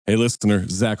Hey, listener,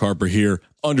 Zach Harper here.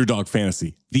 Underdog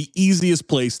Fantasy, the easiest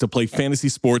place to play fantasy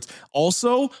sports.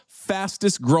 Also,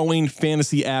 fastest growing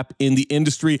fantasy app in the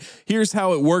industry. Here's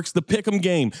how it works. The Pick'em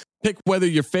game. Pick whether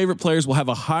your favorite players will have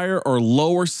a higher or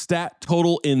lower stat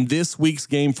total in this week's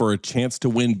game for a chance to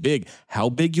win big. How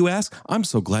big, you ask? I'm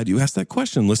so glad you asked that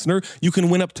question, listener. You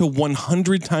can win up to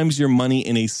 100 times your money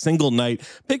in a single night.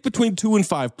 Pick between 2 and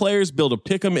 5 players, build a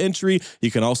Pick'em entry.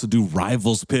 You can also do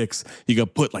rivals picks. You can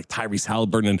put like Tyrese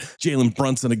Halliburton and Jalen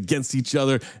Brunson against each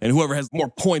other, and whoever has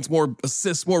more points, more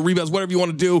assists, more rebounds, whatever you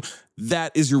want to do,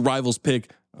 that is your rivals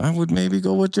pick. I would maybe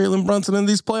go with Jalen Brunson in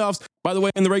these playoffs. By the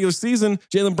way, in the regular season,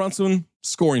 Jalen Brunson,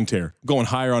 scoring tear, going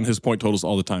higher on his point totals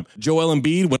all the time. Joel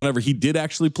Embiid, whenever he did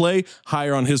actually play,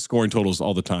 higher on his scoring totals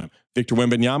all the time. Victor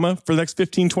Wembanyama, for the next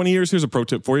 15, 20 years, here's a pro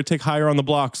tip for you. Take higher on the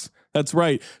blocks. That's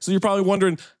right. So you're probably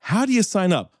wondering, how do you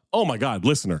sign up? Oh my God,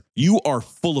 listener, you are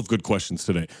full of good questions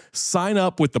today. Sign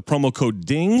up with the promo code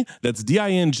DING, that's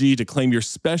D-I-N-G, to claim your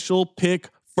special pick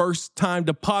first time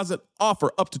deposit offer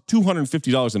up to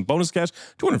 $250 in bonus cash.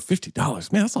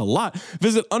 $250, man, that's a lot.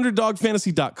 Visit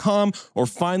underdogfantasy.com or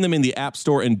find them in the App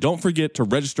Store. And don't forget to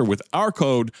register with our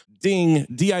code DING,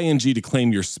 D-I-N-G, to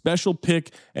claim your special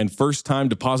pick and first time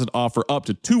deposit offer up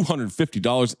to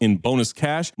 $250 in bonus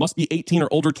cash. Must be 18 or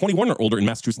older, 21 or older in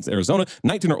Massachusetts, Arizona,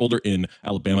 19 or older in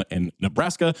Alabama and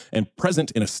Nebraska, and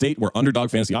present in a state where Underdog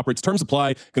Fantasy operates. Terms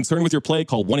apply. Concerned with your play,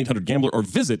 call 1-800-GAMBLER or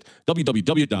visit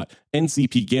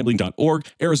www.ncpgambling.org.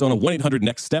 Arizona,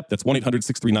 1-800-NEXT-STEP. That's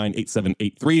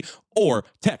 1-800-639-8783. Or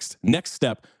text NEXT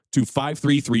STEP to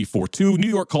 53342. New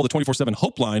York, call the 24/7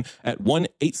 Hope line at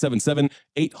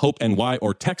 1-877-8-HOPE-NY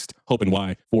or text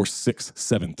HOPE-NY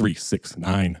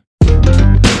 467-369.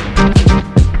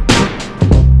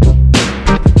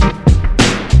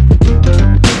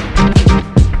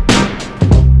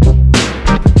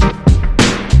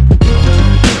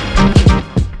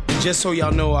 Just so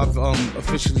y'all know, I've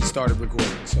officially started recording,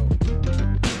 so.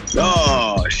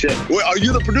 Oh, shit. Wait, are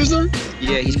you the producer?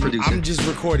 Yeah, he's producing. I'm just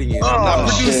recording it. I'm not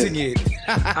producing shit. it.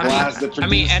 I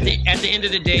mean, at the end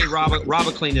of the day, Rob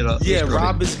will clean it up. Yeah,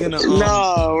 Rob is gonna.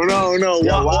 No.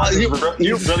 Yeah, Why he's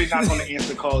really not going to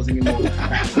answer calls anymore.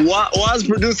 why is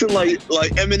producing like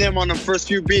Eminem on the first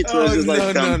few beats where it's just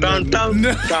like dum dum dum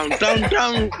dum dum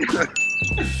dum.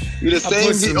 Do the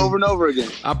same beat over and over again.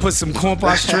 I put some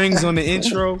compa strings on the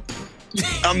intro.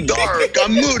 I'm dark.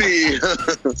 I'm moody.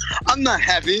 I'm not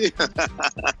happy.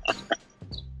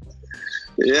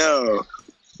 Yo,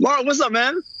 Mark, what's up,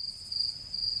 man?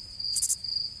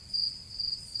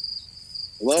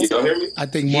 Hello? Y'all hear me? I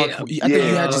think Mark. I think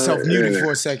you had yourself muted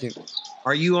for a second.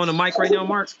 Are you on the mic right now,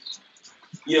 Mark?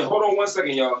 Yeah, hold on 1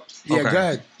 second, y'all. Yeah, Okay. go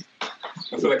ahead. I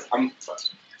feel like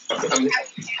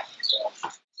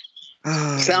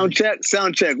I'm Sound check.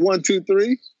 1, 2,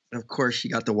 3. Of course, you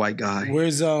got the white guy.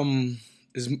 Where's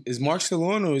is Mark still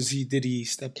on, or did he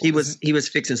step? He was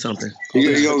fixing something.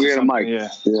 You go get a mic. Yeah.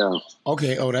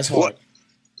 Okay. Oh, that's hard. What?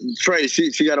 Trey,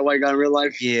 she got a white guy in real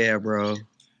life? Yeah, bro.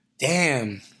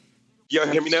 Damn. Y'all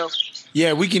hear me now?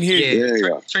 Yeah, we can hear Yeah. you. There you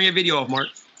go. Turn your video off, Mark.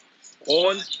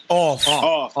 On? Off.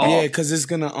 Off. Yeah, because it's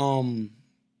gonna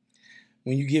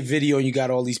when you get video and you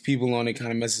got all these people on, it kind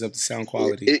of messes up the sound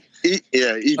quality. Eats up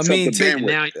the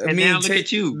bandwidth. Now look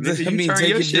at you. You turn take your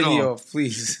your shit video off. off,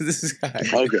 please. This guy.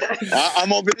 Okay.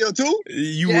 I'm on video too?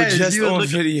 You Yes, were just you on look-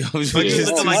 video. But you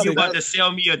just looking like you teasing. about to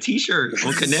sell me a T-shirt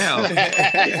on Canal. Take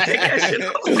that shit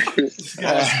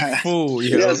off. Fool,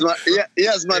 yo.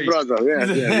 Yes, my brother.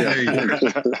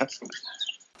 Yeah.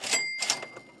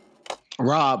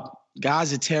 Rob,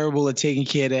 guys are terrible at taking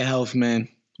care of their health, man.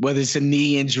 Whether it's a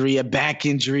knee injury, a back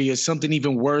injury, or something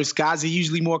even worse, guys are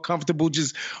usually more comfortable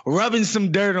just rubbing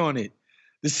some dirt on it.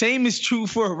 The same is true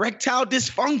for erectile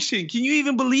dysfunction. Can you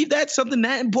even believe that? Something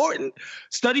that important?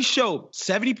 Studies show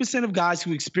 70% of guys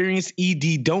who experience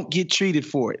ED don't get treated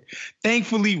for it.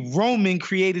 Thankfully, Roman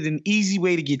created an easy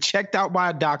way to get checked out by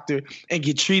a doctor and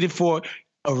get treated for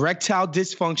erectile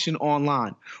dysfunction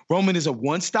online. Roman is a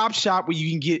one-stop shop where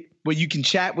you can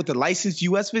chat with a licensed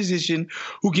U.S. physician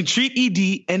who can treat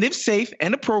ED and, if safe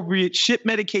and appropriate, ship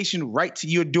medication right to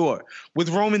your door. With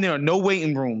Roman, there are no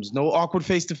waiting rooms, no awkward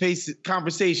face-to-face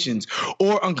conversations,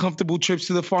 or uncomfortable trips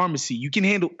to the pharmacy. You can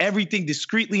handle everything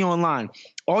discreetly online.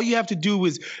 All you have to do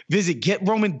is visit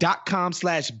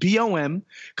getroman.com/BOM,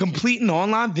 complete an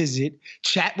online visit,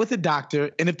 chat with a doctor,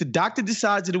 and if the doctor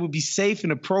decides that it would be safe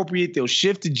and appropriate, they'll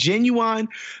shift the genuine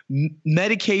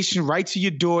medication right to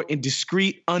your door in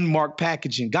discreet, unmarked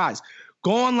packaging. Guys,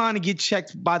 go online and get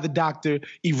checked by the doctor.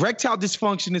 Erectile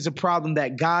dysfunction is a problem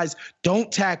that guys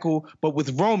don't tackle, but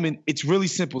with Roman, it's really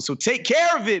simple. So take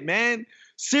care of it, man.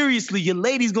 Seriously, your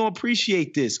lady's gonna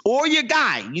appreciate this. Or your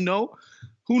guy,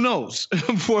 Who knows?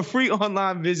 For a free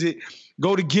online visit,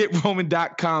 go to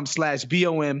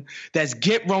GetRoman.com/BOM. That's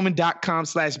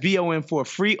GetRoman.com/BOM for a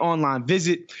free online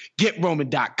visit.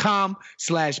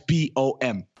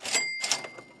 GetRoman.com/BOM.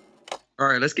 All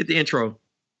right, let's get the intro.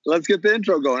 Let's get the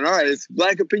intro going. All right, it's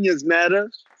Black Opinions Matter.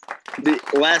 The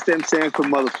last M stands for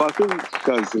motherfucker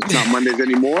because it's not Mondays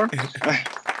anymore.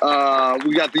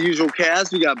 We got the usual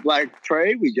cast. We got Black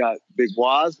Trey. We got Big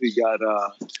Waz. We got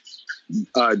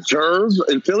Jerv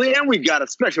in Philly. And we got a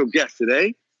special guest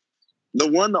today. The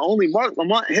one, the only Mark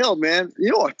Lamont Hill, man.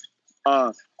 You know,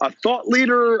 a thought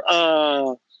leader,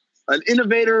 an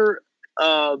innovator,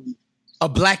 a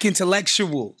black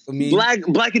intellectual. I mean,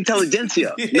 black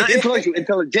intelligentsia, not intellectual,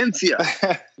 intelligentsia.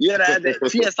 You gotta add that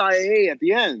TSIA at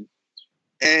the end.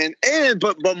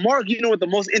 But Mark, you know what the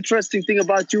most interesting thing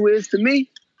about you is to me?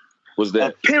 Was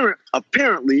that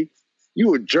Apparently, you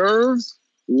were Jerv's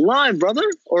line brother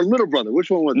or little brother? Which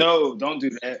one was it? No, don't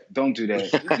do that. Don't do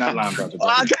that. Not line brother.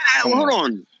 Hold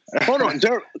on.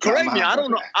 Jerv, correct me. I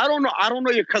don't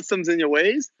know your customs and your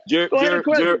ways. Jerv,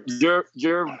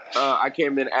 I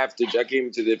came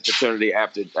into the fraternity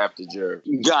after Jerv.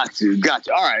 Got you.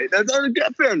 All right. That's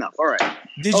fair enough. All right.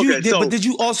 But did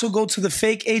you also go to the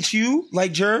fake HU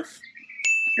like Jerv?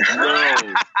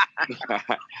 No.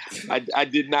 I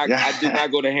did not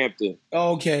go to Hampton.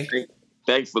 Oh, okay.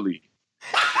 Thankfully.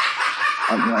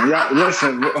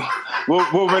 Listen,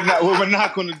 what we're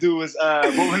not going to do is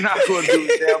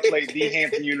downplay the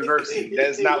Hampton University.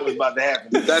 That's not what's about to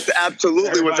happen. That's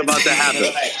absolutely what's about to happen.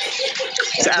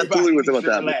 It's absolutely what's about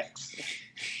to happen.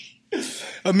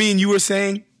 I mean, you were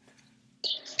saying?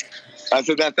 I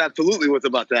said that's absolutely what's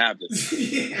about to happen.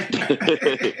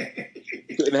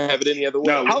 Couldn't have it any other way.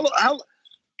 No.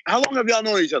 How long have y'all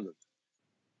known each other?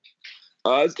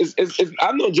 I've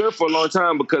known Jerv for a long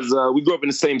time because we grew up in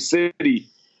the same city,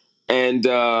 and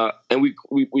we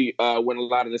went a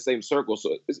lot in the same circle.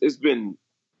 So it's been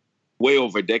way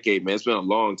over a decade, man. It's been a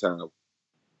long time. All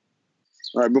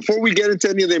right, before we get into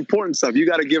any of the important stuff, you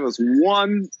got to give us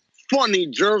one funny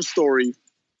Jerv story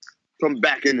from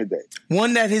back in the day.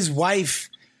 One that his wife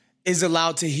is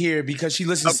allowed to hear because she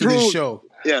listens to this show.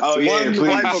 Yes, one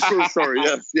wife approved story.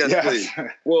 Yes, please.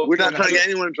 Well, we're not trying to get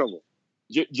anyone in trouble.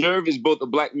 Jerv is both a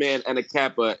black man and a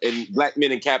Kappa, and black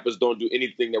men and Kappas don't do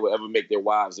anything that would ever make their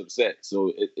wives upset.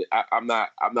 So I'm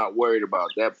not worried about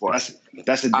that part.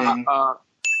 That's a ding.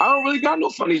 I don't really got no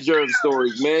funny Jerv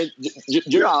stories, man.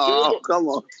 Come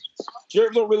on.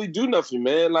 Jerv don't really do nothing,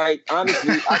 man. Like,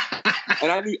 honestly,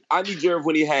 I knew Jerv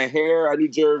when he had hair. I knew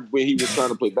Jerv when he was trying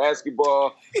to play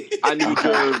basketball. I knew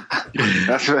Jerv.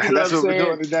 That's what we're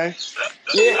doing today.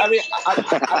 Yeah, I mean,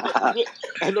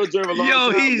 I know Jerv a long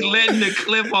time. He's letting the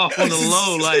clip off on the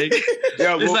low. Like,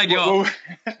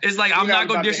 it's like I'm not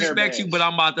gonna disrespect you, but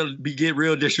I'm about to get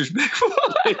real disrespectful.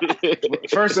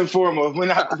 First and foremost, we're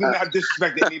not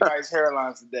disrespecting anybody's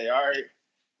hairlines today. All right.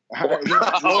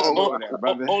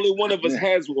 Only one of us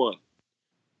has one.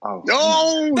 Oh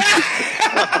no!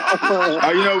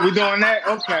 We're doing that.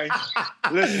 Okay.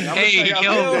 Listen, I'm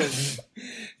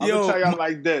gonna tell y'all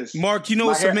like this. Mark, you know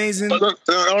what's amazing? Hold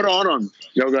on.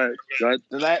 Yo, go ahead.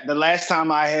 The last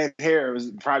time I had hair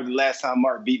was probably the last time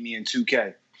Mark beat me in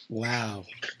 2K. Wow.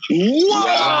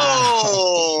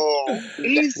 Whoa!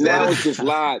 That was just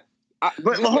lied.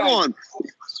 But hold on.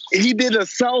 He did a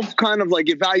self kind of like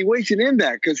evaluation in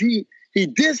that because he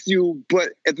dissed you,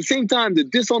 but at the same time, the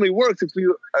diss only works if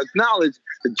you acknowledge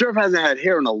that Jerv hasn't had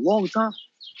hair in a long time.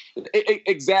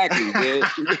 Exactly, man.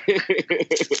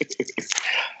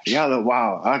 Y'all,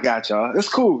 wow, I got y'all. It's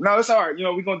cool. No, it's all right.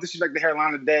 We're going to disrespect the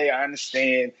hairline today. I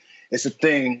understand. It's a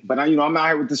thing. But, I'm out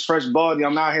here with this fresh baldy.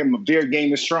 I'm out here. My beer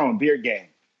game is strong. Beer game.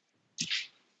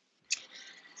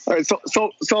 All right, so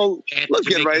let's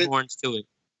get right into it.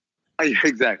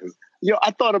 Exactly.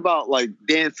 I thought about like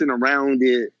dancing around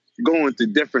it, going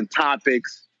through different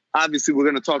topics. Obviously, we're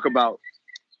going to talk about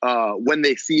When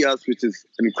They See Us, which is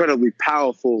an incredibly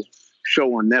powerful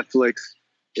show on Netflix.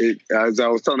 As I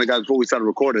was telling the guys before we started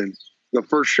recording, the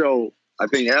first show I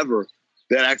think ever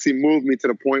that actually moved me to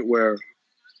the point where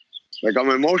like I'm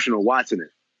emotional watching it.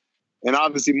 And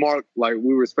obviously, Mark, like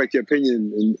we respect your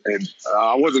opinion, and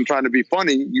I wasn't trying to be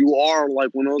funny. You are like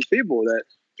one of those people that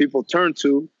people turn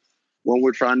to when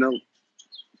we're trying to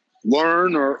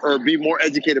learn or be more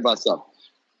educated about stuff.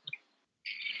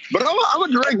 But I'm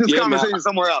going to direct this conversation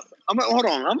somewhere else. I'm going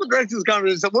to direct this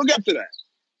conversation. We'll get to that.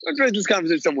 I'm going to direct this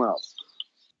conversation somewhere else.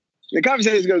 The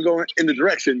conversation is going to go in the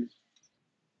direction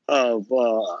of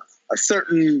a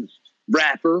certain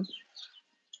rapper,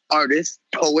 artist,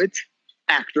 poet,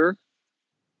 actor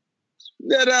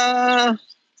that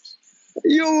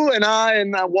you and I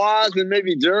and Waz and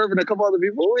maybe Jerv and a couple other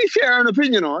people, we share an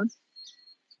opinion on.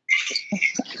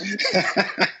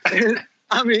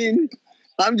 I mean,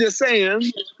 I'm just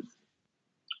saying,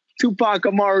 Tupac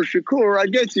Amaru Shakur, I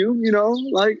get you,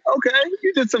 like, okay,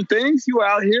 you did some things, you were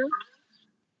out here.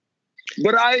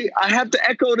 But I have to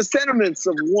echo the sentiments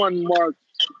of one Mark,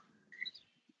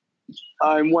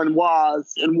 and one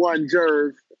Waz, and one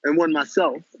Jerv, and one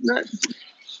myself. A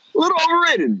little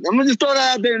overrated. I'm going to just throw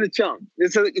that out there in the chunk.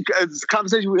 It's a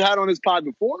conversation we had on this pod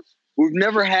before. We've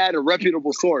never had a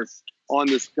reputable source on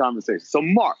this conversation. So,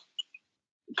 Mark,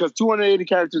 because 280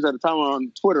 characters at a time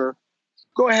on Twitter,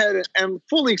 go ahead and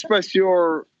fully express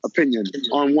your opinion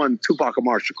on one Tupac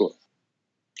Amaru Shakur.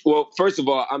 Well, first of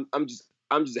all, I'm just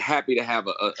happy to have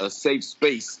a safe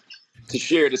space to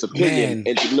share this opinion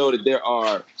and to know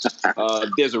that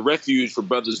there's a refuge for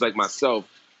brothers like myself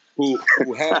who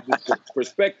have this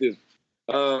perspective,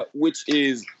 which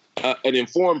is an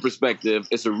informed perspective.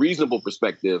 It's a reasonable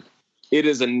perspective. It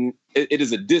is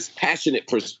a dispassionate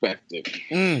perspective,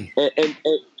 and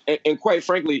quite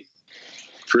frankly,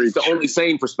 it's the only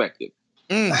sane perspective.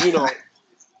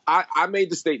 I made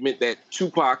the statement that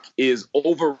Tupac is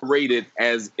overrated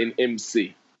as an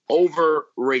MC.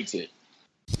 Overrated.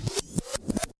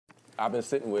 I've been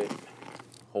sitting with,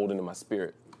 holding in my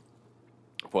spirit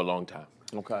for a long time.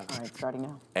 Okay. All right, starting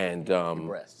now. And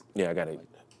Rest. yeah, I got it.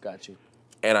 Got you.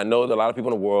 And I know that a lot of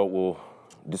people in the world will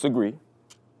disagree,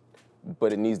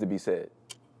 but it needs to be said.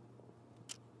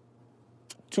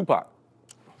 Tupac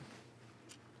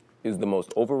is the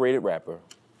most overrated rapper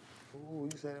Ooh,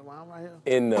 you said it while I'm right here?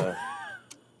 in the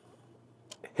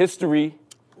history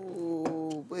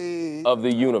of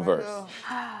the universe.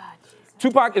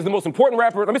 Tupac is the most important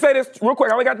rapper. Let me say this real quick.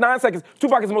 I only got 9 seconds.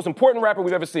 Tupac is the most important rapper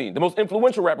we've ever seen, the most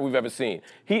influential rapper we've ever seen.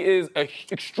 He is an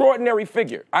extraordinary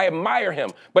figure. I admire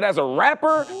him. But as a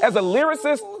rapper, as a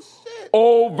lyricist,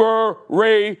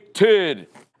 overrated.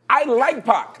 I like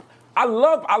Pac. I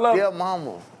love. Dear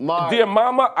Mama. Dear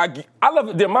Mama. I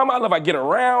love Dear Mama. I love I Get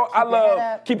Around. I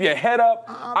love Keep Your Head Up.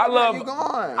 I love. You going?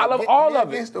 I love all of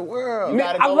it. Against the world. Man, You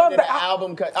gotta I go love into that the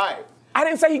album cut. All right. I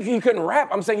didn't say he couldn't rap.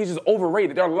 I'm saying he's just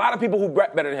overrated. There are a lot of people who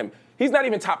rap better than him. He's not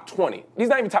even top 20. He's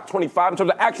not even top 25 in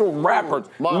terms of actual rappers,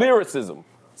 lyricism,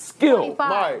 skill.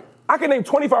 Mark. I can name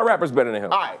 25 rappers better than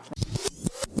him. All right.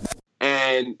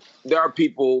 And there are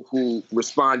people who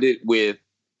responded with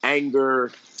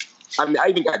anger. I mean, I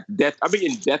even got death. I've been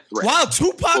getting death threats. Wow,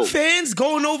 Tupac fans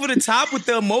going over the top with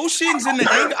the emotions and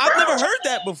the anger. I've never heard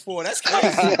that before. That's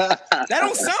crazy. That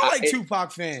don't sound like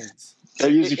Tupac fans. They're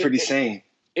usually pretty sane.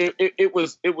 It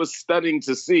was stunning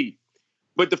to see.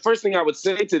 But the first thing I would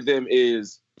say to them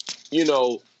is,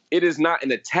 it is not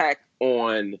an attack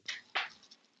on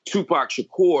Tupac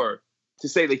Shakur to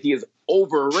say that he is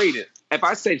overrated. If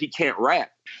I said he can't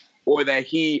rap, or that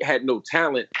he had no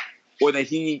talent, or that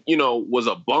he, was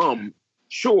a bum,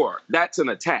 sure, that's an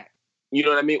attack. You know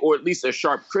what I mean? Or at least a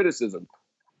sharp criticism.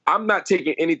 I'm not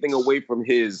taking anything away from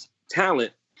his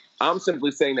talent. I'm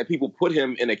simply saying that people put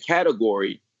him in a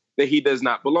category that he does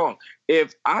not belong.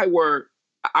 If I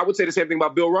would say the same thing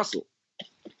about Bill Russell.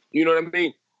 You know what I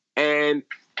mean? And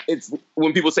it's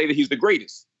when people say that he's the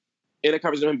greatest, in a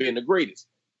conversation of him being the greatest.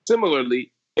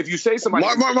 Similarly, if you say somebody...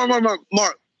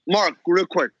 Mark, real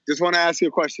quick, just want to ask you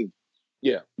a question.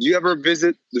 Yeah. Do you ever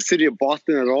visit the city of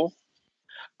Boston at all?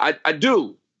 I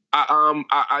do.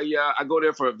 I go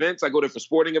there for events. I go there for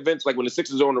sporting events, like when the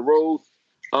Sixers are on the road.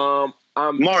 Mark,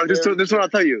 this is what I'll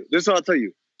tell you.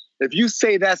 If you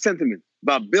say that sentiment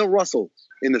about Bill Russell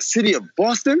in the city of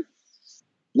Boston,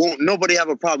 won't nobody have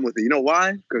a problem with it. You know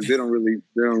why? Because they don't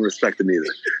respect him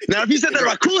either. Now, if you said that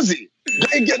about Cousy,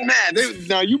 they get mad.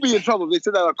 Now you be in trouble. If they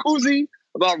said that about Cousy,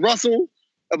 about Russell,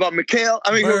 about McHale.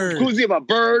 I mean, Cousy, about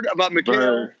Bird, about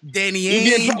McHale. Danny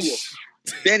Ainge.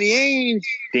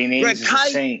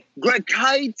 Greg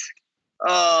Kite.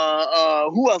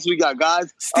 Who else we got,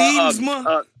 guys?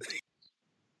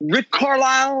 Rick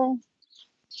Carlisle.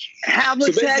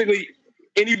 Havlicek. So basically,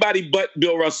 anybody but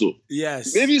Bill Russell.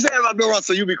 Yes. If you say about Bill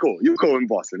Russell, you be cool. You cool in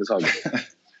Boston. It's all good.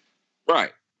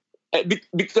 Right.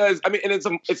 Because, I mean, and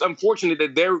it's unfortunate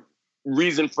that their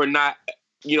reason for not,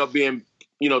 being,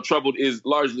 troubled is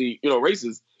largely,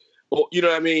 racist. Well, you know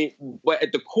what I mean? But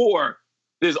at the core,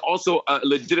 there's also a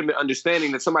legitimate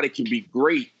understanding that somebody can be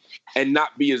great and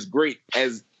not be as great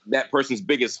as that person's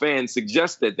biggest fan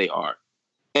suggests that they are.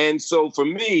 And so for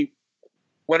me,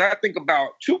 when I think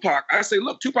about Tupac, I say,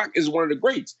 look, Tupac is one of the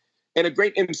greats. And a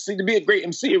great MC, to be a great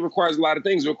MC, it requires a lot of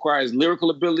things. It requires lyrical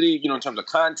ability, in terms of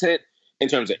content, in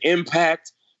terms of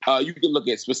impact. You can look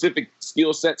at specific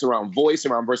skill sets around voice,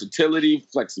 around versatility,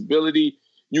 flexibility.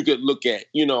 You could look at,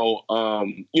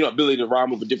 ability to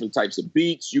rhyme over different types of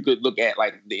beats. You could look at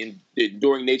like the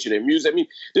enduring nature of their music. I mean,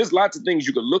 there's lots of things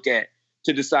you could look at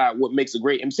to decide what makes a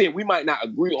great MC. We might not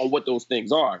agree on what those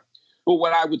things are. But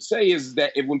what I would say is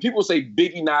that when people say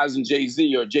Biggie, Nas, and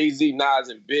Jay-Z, or Jay-Z, Nas,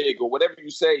 and Big, or whatever you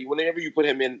say, whenever you put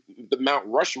him in the Mount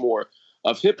Rushmore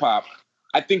of hip-hop,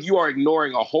 I think you are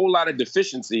ignoring a whole lot of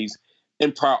deficiencies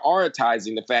and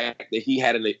prioritizing the fact that he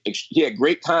had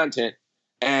great content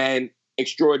and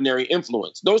extraordinary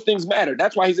influence. Those things matter.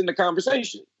 That's why he's in the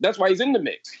conversation. That's why he's in the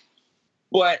mix.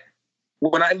 But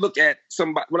when I look at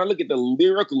the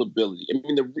lyrical ability, I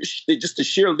mean, just the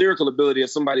sheer lyrical ability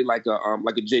of somebody like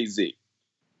a Jay-Z.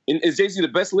 And is Jay-Z the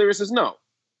best lyricist? No.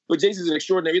 But Jay-Z is an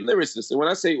extraordinary lyricist. And when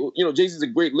I say, Jay-Z is a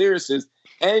great lyricist,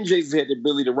 and Jay-Z had the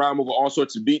ability to rhyme over all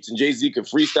sorts of beats, and Jay-Z could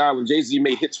freestyle, and Jay-Z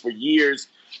made hits for years,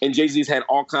 and Jay-Z's had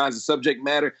all kinds of subject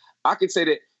matter, I could say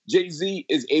that Jay-Z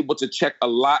is able to check a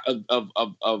lot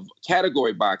of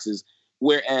category boxes,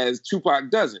 whereas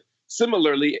Tupac doesn't.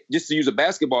 Similarly, just to use a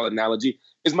basketball analogy,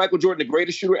 is Michael Jordan the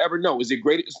greatest shooter ever? No. Is he the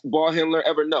greatest ball handler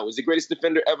ever? No. Is he the greatest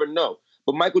defender ever? No.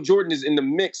 But Michael Jordan is in the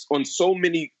mix on so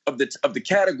many of the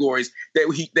categories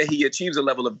that he achieves a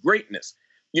level of greatness.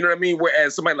 You know what I mean?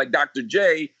 Whereas somebody like Dr.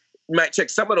 J might check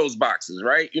some of those boxes,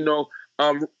 right?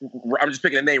 I'm just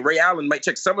picking a name. Ray Allen might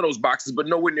check some of those boxes, but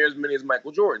nowhere near as many as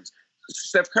Michael Jordan's.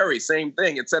 Steph Curry, same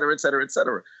thing, et cetera, et cetera, et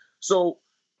cetera. So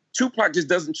Tupac just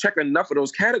doesn't check enough of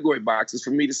those category boxes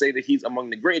for me to say that he's among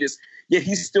the greatest, yet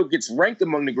he still gets ranked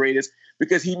among the greatest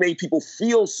because he made people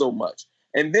feel so much.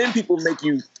 And then people make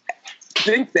you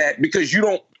think that because you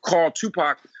don't call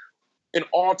Tupac an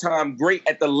all-time great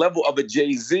at the level of a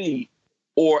Jay-Z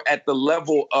or at the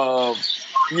level of,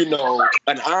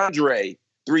 an Andre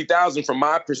 3000 from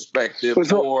my perspective,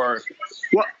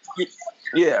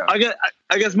 yeah. I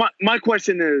guess my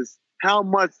question is, how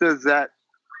much does that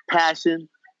passion,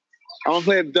 I'm going to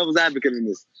play a devil's advocate in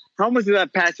this. How much of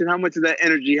that passion, how much of that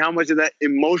energy, how much of that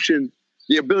emotion,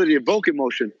 the ability to evoke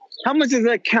emotion, how much does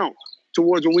that count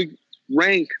towards when we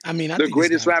rank the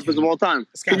greatest rappers of all time?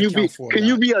 Can you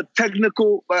be a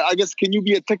technically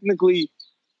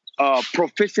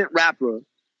proficient rapper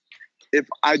if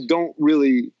I'm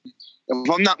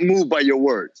not moved by your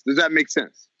words? Does that make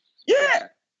sense? Yeah.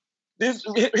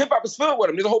 Hip hop is filled with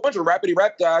them. There's a whole bunch of rapidy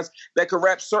rap guys that can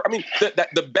rap.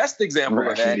 The best example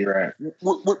of that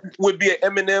would be an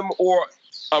Eminem or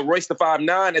a Royce the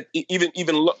 5'9",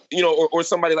 or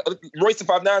somebody like Royce the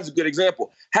 5'9" is a good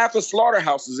example. Half of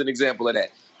Slaughterhouse is an example of that.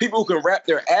 People who can rap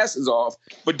their asses off,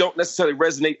 but don't necessarily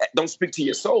resonate, don't speak to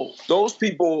your soul. Those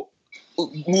people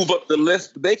move up the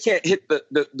list, but they can't hit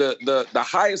the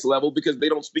highest level because they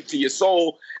don't speak to your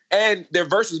soul, and their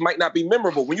verses might not be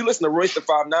memorable. When you listen to Royce the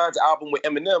 5'9's album with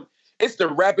Eminem, it's the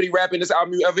rapidy rappingest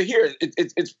album you ever hear.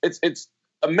 It's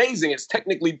amazing. It's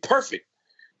technically perfect.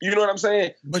 You know what I'm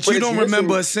saying? But you don't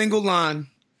remember a single line.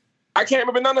 I can't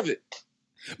remember none of it.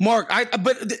 Mark,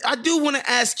 but I do want to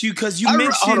ask you because you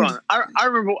mentioned. Hold on, I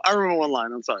remember one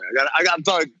line. I'm sorry. I'm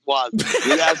sorry.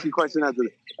 You ask you a question after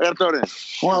this. I got to throw it in.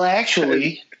 Well,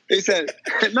 actually, he said,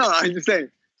 "No, I'm just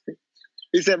saying."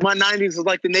 He said, "My '90s was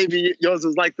like the Navy, yours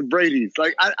was like the Brady's."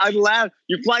 Like I laugh.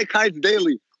 You fly kites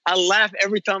daily. I laugh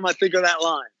every time I think of that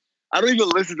line. I don't even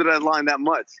listen to that line that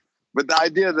much, but the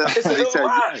idea that he said,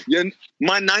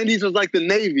 "My '90s was like the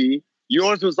Navy,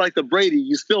 yours was like the Brady.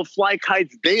 You still fly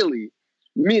kites daily."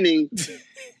 Meaning,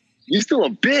 you're still a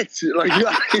bitch. Like you're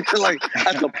like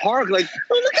at the park. Like,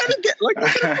 oh, look at it. Like, look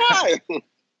at it fly.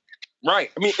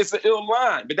 Right. I mean, it's an ill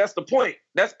line, but that's the point.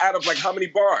 That's out of like how many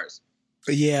bars?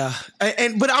 Yeah,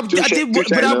 but I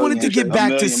wanted to get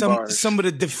back to some of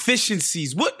the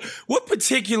deficiencies. What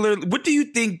do you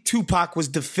think Tupac was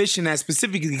deficient at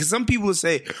specifically? Because some people will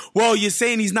say, well, you're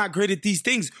saying he's not great at these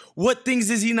things. What things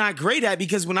is he not great at?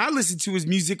 Because when I listen to his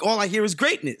music, all I hear is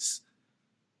greatness.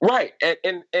 Right,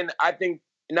 and I think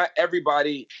not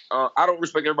everybody. I don't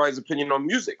respect everybody's opinion on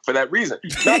music for that reason.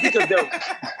 Not because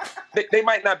they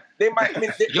might not. They might. I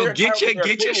mean, yo, get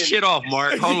your shit off,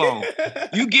 Mark. Hold on,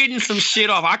 you getting some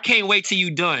shit off. I can't wait till you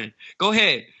done. Go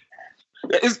ahead.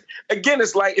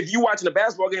 It's like if you watching a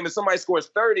basketball game and somebody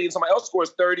scores 30 and somebody else scores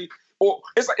 30, or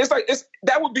it's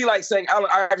that would be like saying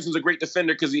Allen Iverson's a great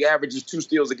defender because he averages 2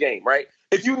 steals a game, right?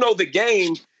 If you know the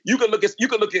game. You could look at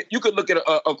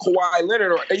a Kawhi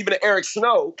Leonard or even an Eric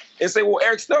Snow and say, well,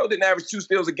 Eric Snow didn't average 2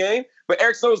 steals a game, but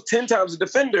Eric Snow's 10 times the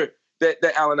defender that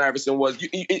Allen Iverson was.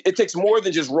 It takes more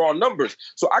than just raw numbers.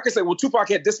 So I can say, well, Tupac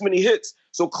had this many hits,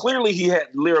 so clearly he had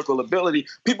lyrical ability.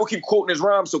 People keep quoting his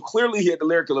rhymes, so clearly he had the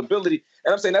lyrical ability.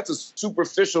 And I'm saying that's a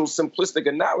superficial, simplistic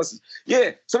analysis.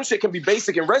 Yeah, some shit can be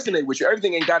basic and resonate with you.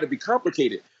 Everything ain't got to be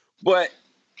complicated. But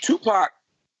Tupac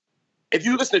if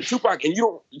you listen to Tupac and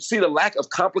you don't see the lack of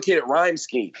complicated rhyme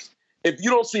schemes, if you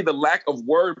don't see the lack of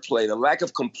wordplay, the lack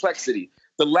of complexity,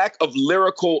 the lack of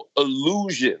lyrical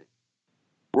illusion,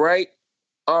 right?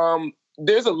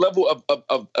 There's a level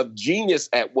of genius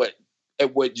at what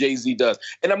Jay-Z does.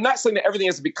 And I'm not saying that everything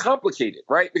has to be complicated,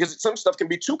 right? Because some stuff can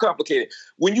be too complicated.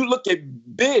 When you look at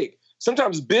Big,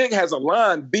 sometimes Big has a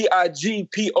line,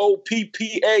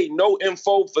 BIGPOPPA, no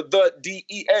info for the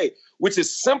DEA, which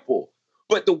is simple.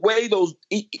 But the way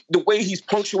he's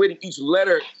punctuating each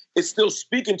letter, it's still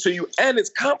speaking to you, and it's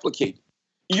complicated.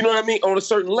 You know what I mean? On a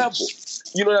certain level.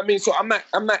 You know what I mean? So I'm not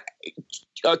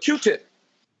Q-Tip.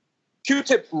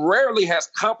 Q-Tip rarely has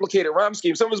complicated rhyme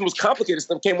schemes. Some of his most complicated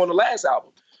stuff came on the last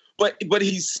album. But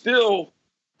he's still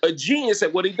a genius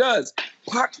at what he does.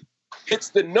 Pac hits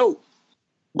the note,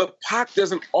 but Pac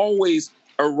doesn't always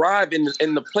arrive in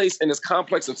the place in as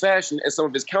complex a fashion as some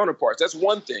of his counterparts. That's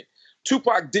one thing.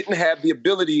 Tupac didn't have the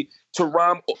ability to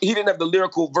rhyme. He didn't have the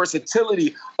lyrical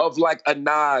versatility of like a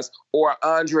Nas or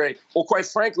Andre, or quite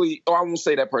frankly, I won't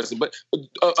say that person, but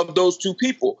of those two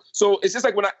people. So it's just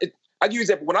like when I give you an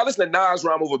example. When I listen to Nas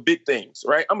rhyme over big things,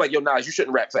 right? I'm like, yo, Nas, you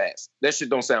shouldn't rap fast. That shit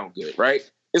don't sound good, right?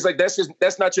 It's like, that's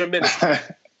not your ministry.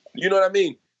 You know what I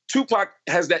mean? Tupac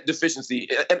has that deficiency.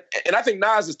 And I think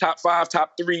Nas is top 5,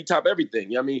 top 3, top everything.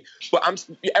 You know what I mean? But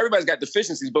everybody's got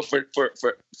deficiencies, but for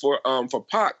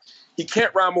Pac, he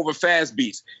can't rhyme over fast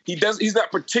beats. He's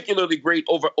not particularly great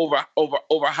over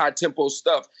high tempo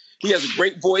stuff. He has a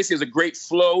great voice, he has a great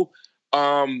flow.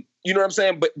 You know what I'm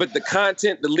saying? But the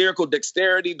content, the lyrical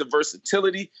dexterity, the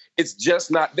versatility, it's just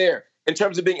not there. In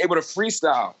terms of being able to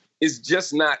freestyle, it's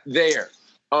just not there.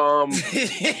 Those are things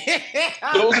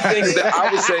that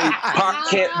I would say Pac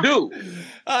can't do.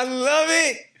 I love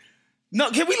it.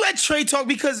 No, can we let Trey talk?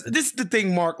 Because this is the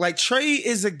thing, Mark. Like, Trey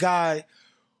is a guy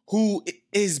who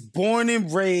is born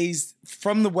and raised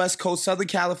from the West Coast, Southern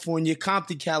California,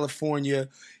 Compton, California.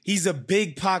 He's a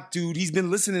big Pac dude. He's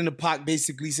been listening to Pac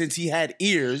basically since he had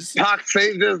ears. Pac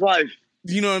saved his life.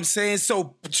 You know what I'm saying?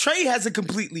 So Trey has a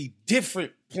completely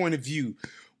different point of view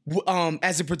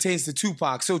as it pertains to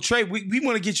Tupac. So Trey, we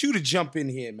want to get you to jump in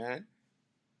here, man.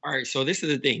 All right, so this is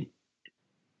the thing.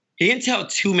 He didn't tell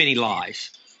too many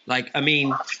lies. Like, I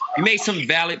mean, you made some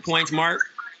valid points, Mark,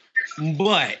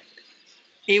 but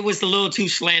it was a little too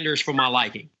slanderous for my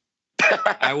liking.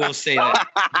 I will say that.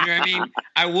 You know what I mean?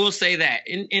 I will say that.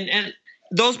 And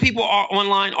those people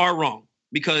online are wrong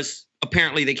because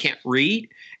apparently they can't read.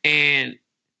 And,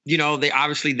 you know,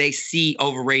 they see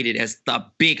overrated as the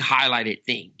big highlighted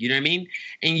thing. You know what I mean?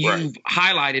 And you've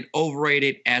highlighted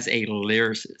overrated as a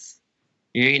lyricist.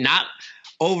 You're not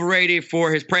overrated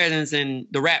for his presence in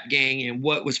the rap gang and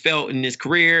what was felt in his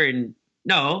career. And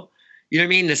no, you know what I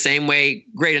mean? The same way,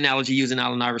 great analogy using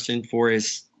Allen Iverson for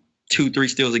his 2-3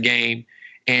 steals a game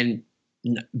and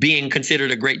being considered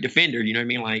a great defender. You know what I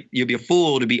mean? Like, you'd be a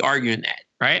fool to be arguing that,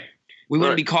 right? We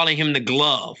wouldn't be calling him the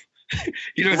glove,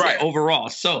 you know what I'm saying, overall.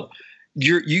 So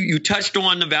you touched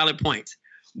on the valid points,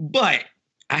 but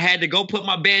I had to go put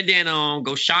my bandana on,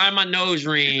 go shine my nose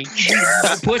ring,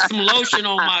 go put some lotion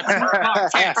on my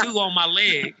Tupac tattoo on my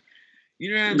leg.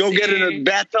 You know what I'm saying? Go get in a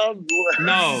bathtub?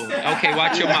 No. Okay,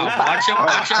 watch your mouth. Watch your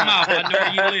mouth. I know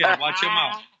where you live. Watch your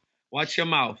mouth. Watch your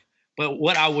mouth. But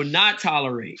what I will not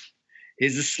tolerate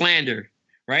is the slander,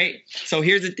 right? So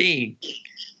here's the thing.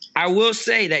 I will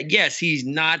say that, yes, he's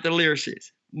not the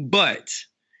lyricist, but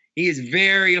he is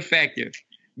very effective.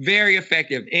 Very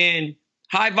effective. And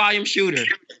high volume shooter. You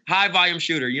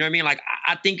know what I mean? Like,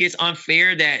 I think it's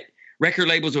unfair that record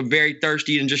labels were very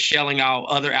thirsty and just shelling out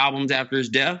other albums after his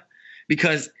death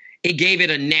because it gave it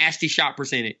a nasty shot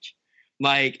percentage.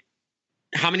 Like,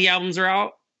 how many albums are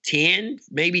out? 10,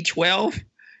 maybe 12.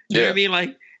 You know what I mean?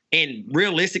 Like, and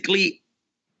realistically,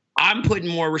 I'm putting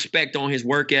more respect on his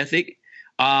work ethic.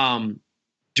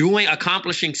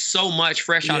 Accomplishing so much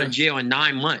fresh out of jail in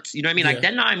 9 months. You know what I mean? Like,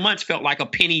 that 9 months felt like a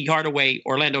Penny Hardaway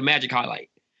Orlando Magic highlight,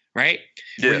 right?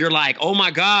 Where you're like, oh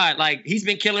my God, like, he's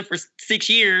been killing for 6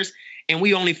 years and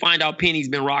we only find out Penny's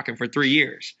been rocking for 3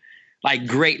 years. Like,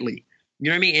 greatly. You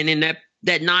know what I mean? And in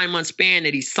that 9 month span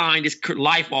that he signed his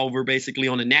life over basically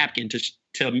on a napkin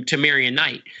to Marion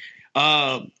Knight,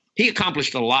 he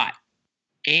accomplished a lot.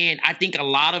 And I think a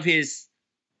lot of the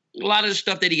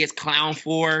stuff that he gets clowned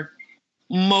for,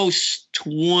 most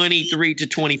 23 to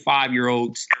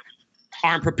 25-year-olds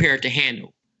aren't prepared to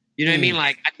handle. You know what I mean?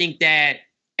 Like, I think that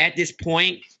at this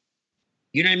point,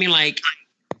 you know what I mean? Like,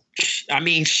 I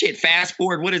mean, shit, fast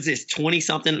forward, what is this,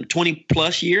 20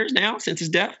 plus years now since his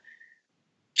death?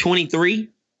 23?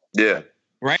 Yeah.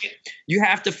 right? You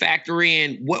have to factor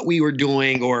in what we were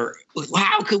doing or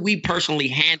how could we personally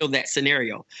handle that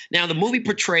scenario. Now, the movie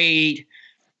portrayed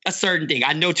a certain thing.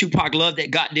 I know Tupac loved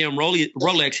that goddamn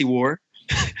Rolex he wore.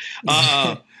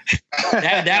 That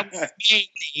was the main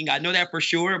thing. I know that for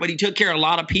sure. But he took care of a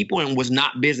lot of people and was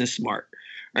not business smart,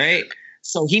 right?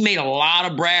 So he made a lot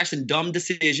of brash and dumb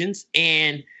decisions,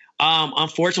 and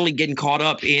unfortunately, getting caught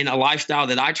up in a lifestyle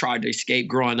that I tried to escape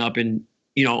growing up in,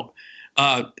 in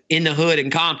the hood in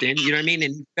Compton. You know what I mean?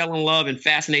 And he fell in love and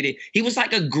fascinated. He was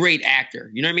like a great actor.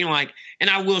 You know what I mean? Like,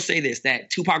 and I will say this: that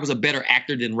Tupac was a better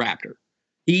actor than rapper.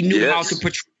 He knew how to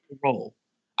portray the role.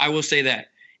 I will say that.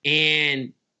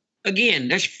 And again,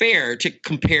 that's fair to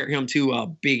compare him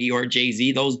to Biggie or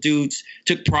Jay-Z. Those dudes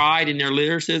took pride in their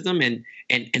lyricism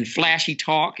and flashy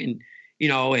talk and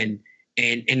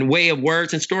way of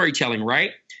words and storytelling,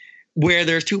 right? Where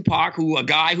there's Tupac, a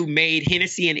guy who made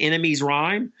Hennessy and Enemies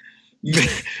rhyme,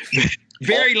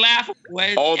 very laughable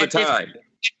all the time.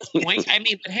 Point. I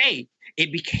mean, but hey,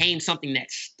 it became something that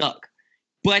stuck.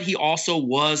 But he also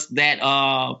was that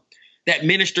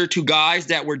minister to guys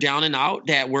that were down and out,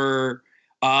 that were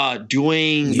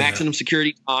doing maximum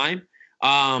security time.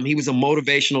 He was a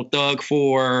motivational thug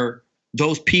for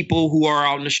those people who are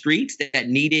out in the streets that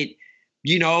needed,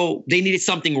 they needed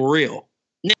something real.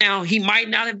 Now, he might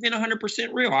not have been 100%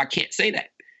 real. I can't say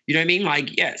that. You know what I mean?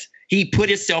 Like, yes, he put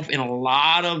himself in a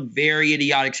lot of very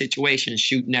idiotic situations,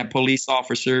 shooting at police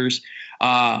officers,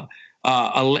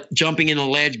 jumping in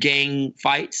alleged gang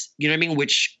fights, you know what I mean?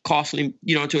 Which costly,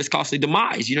 to his costly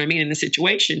demise, you know what I mean? In the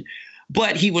situation,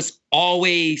 but he was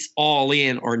always all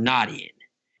in or not in.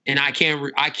 And I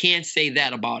can't say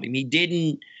that about him. He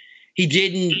didn't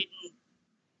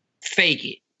fake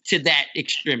it to that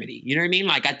extremity. You know what I mean?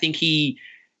 Like, I think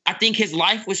his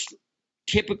life was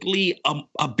typically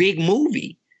a big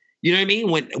movie. You know what I mean?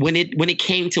 When it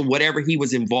came to whatever he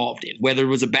was involved in, whether it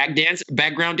was a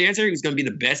background dancer, he was going to be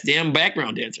the best damn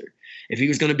background dancer. If he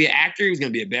was going to be an actor, he was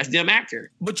going to be the best damn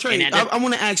actor. But Trey, I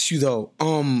want to ask you though,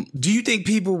 do you think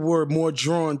people were more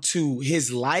drawn to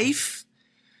his life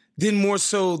than more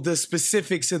so the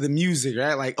specifics of the music,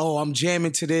 right? Like, oh, I'm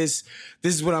jamming to this.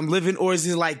 This is what I'm living. Or is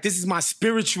it like, this is my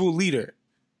spiritual leader?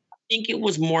 I think it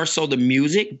was more so the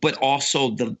music, but also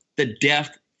the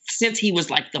depth. Since he was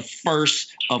like the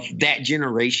first of that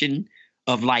generation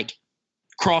of like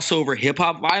crossover hip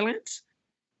hop violence,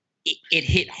 it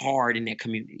hit hard in that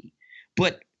community.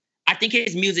 But I think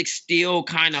his music still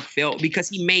kind of felt, because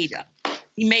he made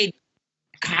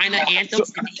kind of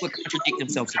anthems that he would contradict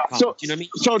himself sometimes. You know what I mean?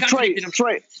 So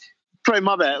Trey,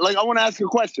 my bad. Like, I want to ask you a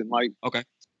question. Like, okay,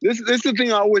 this is the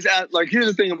thing I always ask. Like, here's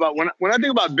the thing about when I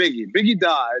think about Biggie. Biggie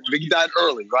died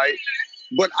early, right?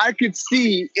 But I could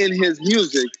see in his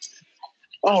music,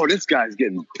 oh, this guy's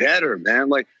getting better, man.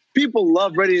 Like, people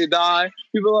love Ready to Die.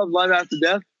 People love Life After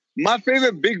Death. My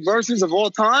favorite big verses of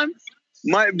all time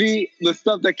might be the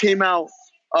stuff that came out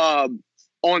on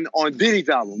Diddy's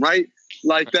album, right?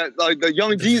 Like that, like the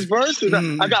Young G's verse.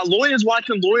 I got lawyers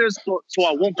watching lawyers, so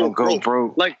I won't go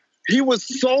broke. Like, he was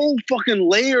so fucking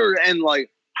layered and like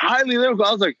highly lyrical.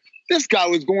 I was like, this guy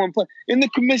was going play in the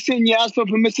commission. You asked for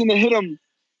permission to hit him.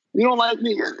 You don't like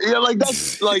me? Yeah, like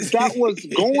that's like that was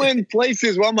going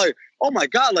places where I'm like, oh my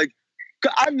god, like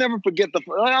I never forget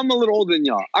I'm a little older than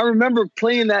y'all. I remember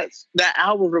playing that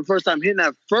album for the first time, hitting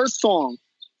that first song,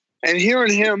 and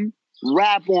hearing him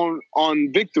rap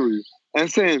on Victory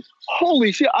and saying,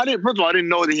 holy shit! First of all, I didn't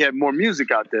know that he had more music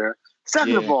out there.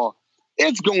 Second of all,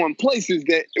 it's going places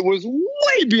that it was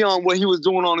way beyond what he was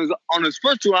doing on his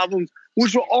first two albums,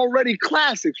 which were already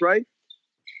classics, right?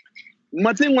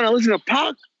 My thing when I listen to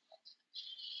Pac.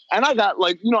 And I got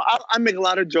like, I make a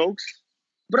lot of jokes,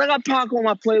 but I got Pac on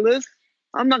my playlist.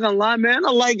 I'm not going to lie, man.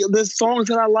 I like there's songs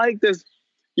that I like. There's,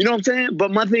 you know what I'm saying?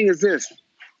 But my thing is this.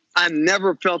 I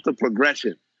never felt the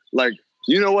progression. Like,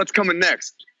 you know what's coming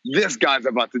next? This guy's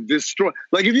about to destroy.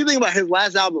 Like, if you think about his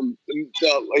last album,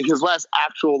 his last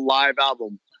actual live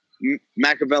album,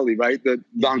 Machiavelli, right? The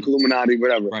Don Illuminati,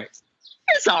 whatever. Right.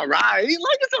 It's all right.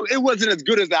 Like, it wasn't as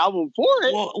good as the album before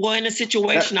it. Well, in a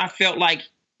situation, I felt like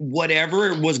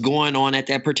whatever was going on at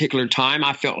that particular time,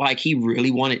 I felt like he really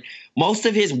wanted. Most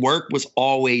of his work was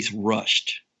always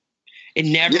rushed. It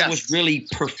never was really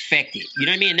perfected. You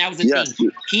know what I mean? And that was the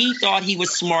thing. He thought he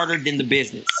was smarter than the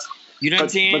business. You know what I'm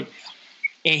saying?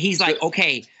 And he's like,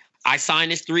 okay, I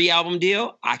signed this 3-album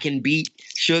deal. I can beat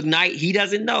Suge Knight. He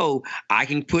doesn't know. I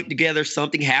can put together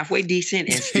something halfway decent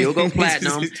and still go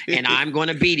platinum, and I'm going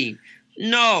to beat him.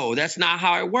 No, that's not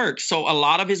how it works. So a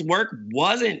lot of his work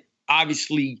wasn't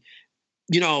obviously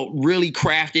really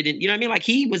crafted. And you know what I mean? Like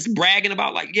he was bragging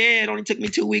about like, yeah, it only took me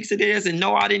 2 weeks to this. And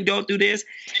no, I didn't go through this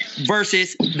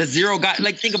versus the zero guy.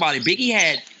 Like, think about it. Biggie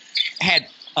had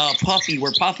Puffy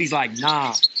where Puffy's like,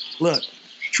 nah, look,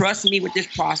 trust me with this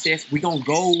process. We're going to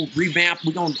go revamp.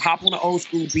 We're going to hop on the old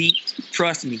school beat.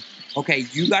 Trust me. Okay,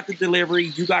 you got the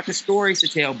delivery. You got the stories to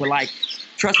tell. But like,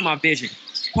 trust my vision.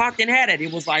 Pac didn't have that.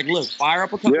 It was like, look, fire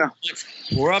up a couple of months,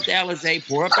 pour up the Alizé,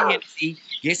 pour up the Hennessy,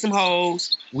 get some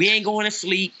hoes. We ain't going to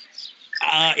sleep.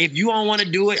 If you don't want to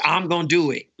do it, I'm going to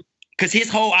do it. Because his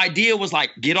whole idea was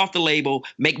like, get off the label,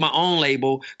 make my own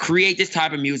label, create this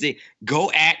type of music, go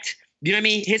act. You know what I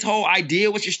mean? His whole idea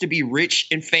was just to be rich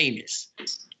and famous.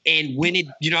 And when it,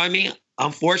 you know what I mean?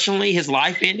 Unfortunately, his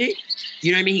life ended.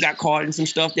 You know what I mean? He got caught in some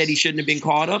stuff that he shouldn't have been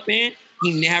caught up in.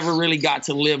 He never really got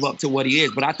to live up to what he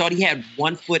is. But I thought he had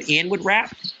 1 foot in with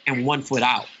rap and 1 foot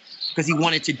out because he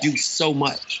wanted to do so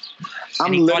much.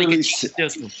 I'm literally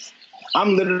sitting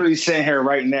here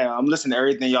right now. I'm listening to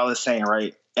everything y'all are saying,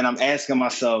 right? And I'm asking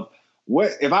myself,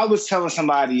 what if I was telling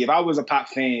somebody, if I was a Pac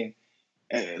fan,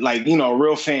 like, a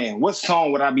real fan, what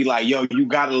song would I be like, yo, you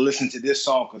got to listen to this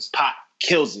song because Pac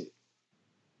kills it?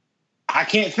 I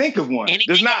can't think of one.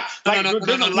 There's not like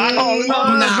there's a lot.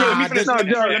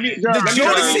 Let me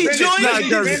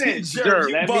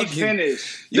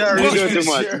finish.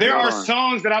 There are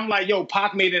songs that I'm like, yo,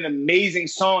 Pac made an amazing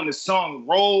song. The song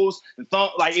rolls. The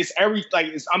song, like it's every like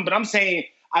it's. But I'm saying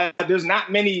there's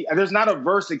not many. There's not a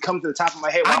verse that comes to the top of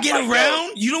my head. I Get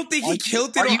Around. You don't think he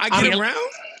killed it on I Get Around?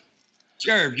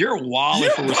 Jerv, you're wilding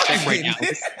for respect right now.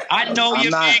 I know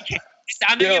your man.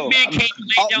 I know your man can't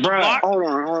lay down the block. Hold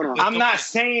on. I'm not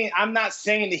saying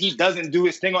that he doesn't do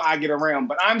his thing on I Get Around,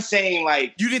 but I'm saying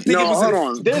like you didn't think it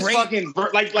was this fucking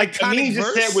like Amin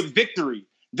just said with Victory.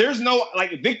 There's no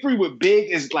like Victory with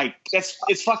Big is like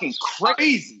it's fucking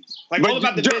crazy. Like all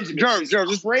about the Benjamin.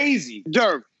 Jerv, it's crazy.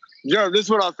 Jerv, this is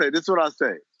what I'll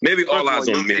say. Maybe All Eyes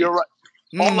on Me. You're right.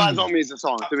 All Eyes on Me is a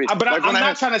song to me. But like I'm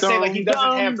not trying to say like he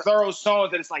doesn't have thorough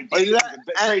songs that it's like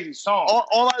crazy song.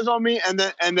 All Eyes on Me, and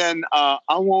then I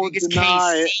won't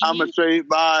deny it. I'm a straight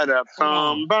rider.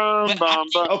 Bum bum bum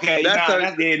bum. Okay, that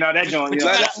joint.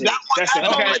 That's it.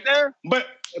 Okay, right there. But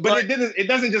it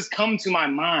doesn't just come to my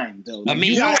mind though. I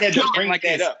mean, you have to bring like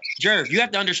that up. Jerv, you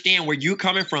have to understand where you're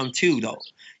coming from too, though.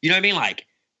 You know what I mean? Like.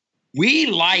 We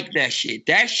like that shit.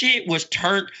 That shit was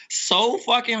turned so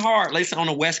fucking hard. Listen, on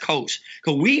the West Coast,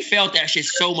 because we felt that shit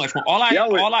so much. When all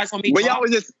eyes on me. But y'all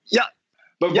was just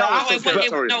But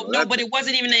it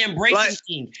wasn't even the embracing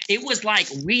thing. It was like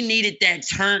we needed that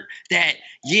turn, that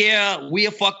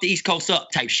we'll fuck the East Coast up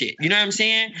type shit. You know what I'm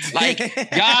saying? Like,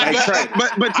 God.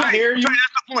 But Trey, hear you. Trey,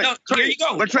 that's the point. No, here you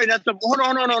go. But Trey, that's the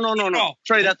no.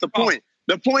 Trey, that's the point.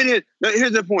 The point is,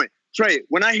 here's the point. Trey,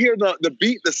 when I hear the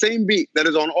beat, the same beat that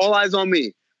is on All Eyes on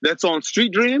Me, that's on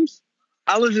Street Dreams,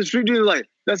 I listen to Street Dreams like,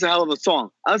 that's a hell of a song.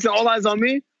 I listen to All Eyes on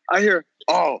Me, I hear,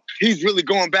 oh, he's really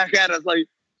going back at us. Like,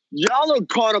 y'all are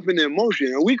caught up in the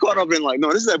emotion, and we caught up in like,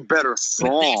 no, this is a better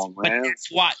song, man. But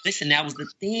that's why, listen, that was the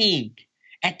thing.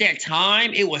 At that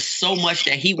time, it was so much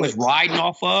that he was riding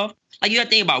off of. Like, you got to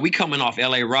think about it. We coming off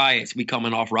LA riots. We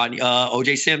coming off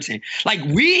O.J. Simpson. Like,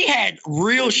 we had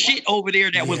real shit over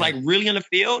there that was, like, really in the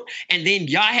field. And then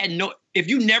y'all had if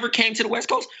you never came to the West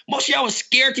Coast, most of y'all was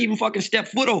scared to even fucking step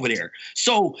foot over there.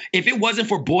 So if it wasn't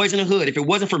for Boys in the Hood, if it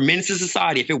wasn't for Menace to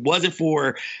Society, if it wasn't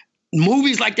for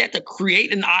movies like that to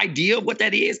create an idea of what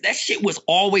that is, that shit was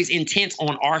always intense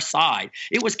on our side.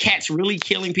 It was cats really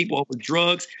killing people over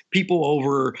drugs, people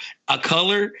over a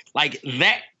color. Like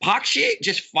that Pac shit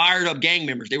just fired up gang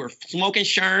members. They were smoking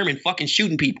Sherm and fucking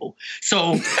shooting people.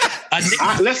 So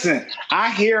listen,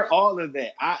 I hear all of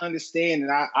that. I understand, and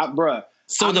bruh.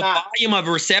 So volume of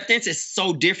acceptance is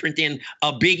so different than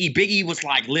a Biggie. Biggie was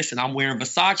like, listen, I'm wearing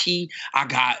Versace. I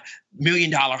got $1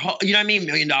 million, you know what I mean? $1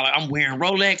 million. I'm wearing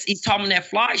Rolex. He's talking that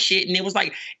fly shit. And it was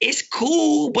like, it's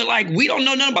cool, but like, we don't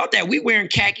know nothing about that. We wearing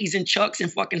khakis and chucks and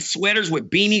fucking sweaters with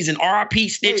beanies and RIP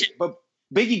stitches. Hey, but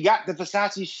Biggie got the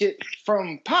Versace shit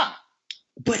from Pac.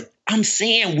 But I'm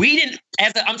saying we didn't,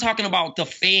 I'm talking about the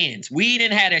fans. We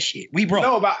didn't have that shit. We broke.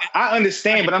 No, but I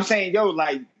understand, but I'm saying, yo,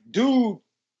 like, dude,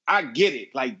 I get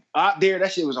it. Like out there,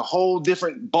 that shit was a whole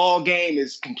different ball game.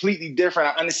 It's completely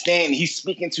different. I understand he's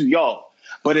speaking to y'all.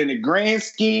 But in the grand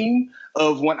scheme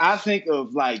of when I think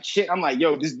of like shit, I'm like,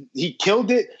 yo, he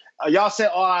killed it. Y'all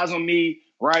said All Eyes on Me,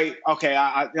 right? Okay,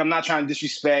 I'm not trying to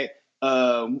disrespect.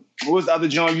 What was the other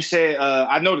joint you said?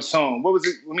 I know the song. What was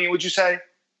it? I mean, what'd you say?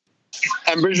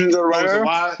 Ambition Marauder.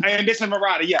 Ambition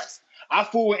Marauder, yes. I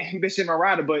fool with Ambition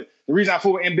Marauder, but the reason I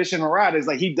fool with Ambition Marauder is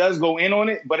like he does go in on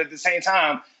it, but at the same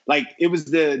time, like it was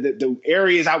the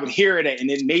areas I would hear it at, and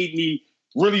it made me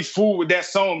really fooled with that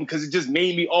song because it just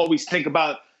made me always think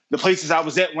about the places I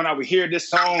was at when I would hear this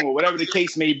song or whatever the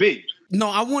case may be. No,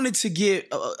 I wanted to get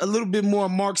a little bit more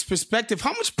Mark's perspective.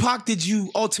 How much Pac did you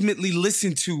ultimately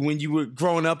listen to when you were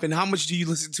growing up, and how much do you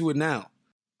listen to it now?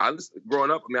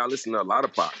 Growing up, I listened to a lot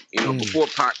of Pac. Before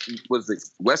Pac was the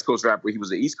West Coast rapper, he was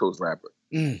the East Coast rapper.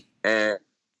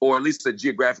 Or at least a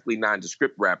geographically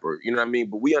nondescript rapper. You know what I mean?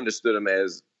 But we understood him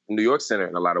as New York Center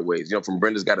in a lot of ways. From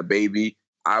Brenda's Got a Baby,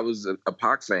 I was a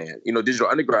Pac fan. Digital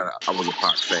Underground, I was a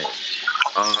Pac fan.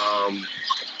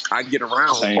 I Get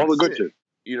Around. All the good shit.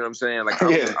 You know what I'm saying? Like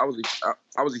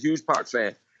I was a huge Pac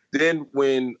fan. Then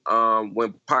when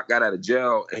Pac got out of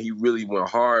jail and he really went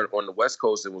hard on the West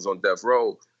Coast and was on death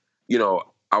row,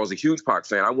 I was a huge Pac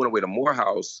fan. I went away to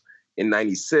Morehouse in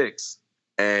 '96,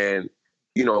 and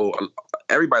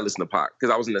everybody listened to Pac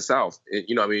because I was in the South.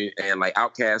 You know what I mean? And like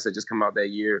Outkast had just come out that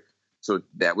year, so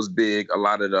that was big. A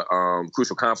lot of the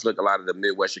Crucial Conflict, a lot of the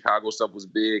Midwest Chicago stuff was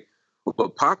big.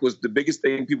 But Pac was the biggest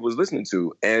thing people was listening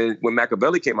to. And when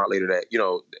Machiavelli came out later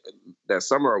that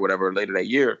summer or whatever, later that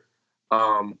year,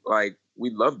 we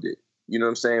loved it. You know what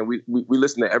I'm saying? We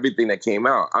listened to everything that came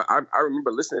out. I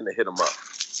remember listening to Hit 'Em Up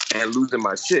and losing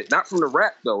my shit. Not from the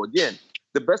rap though. Again,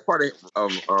 the best part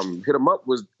of Hit 'Em Up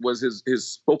was his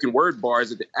spoken word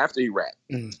bars after he rapped.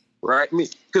 Right? I mean,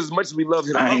 because as much as we love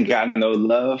Hit 'Em Up, I ain't got no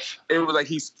love. It was like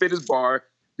he spit his bar.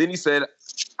 Then he said,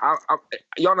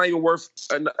 y'all not even worth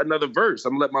another verse.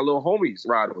 I'm gonna let my little homies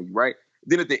ride on you, right?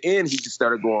 Then at the end, he just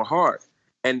started going hard.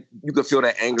 And you could feel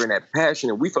that anger and that passion,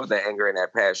 and we felt that anger and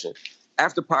that passion.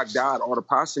 After Pac died, all the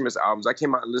posthumous albums, I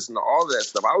came out and listened to all of that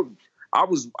stuff. I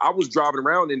was driving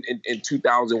around in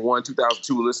 2001,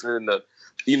 2002, listening to,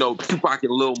 Tupac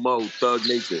and Lil Mo, Thug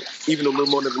Nation, even though Lil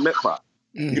Mo never met Pac.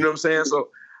 You know what I'm saying? So,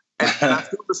 and I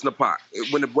still listen to Pac.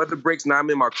 When the weather breaks and I'm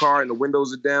in my car and the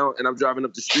windows are down and I'm driving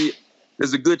up the street,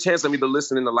 there's a good chance I'm either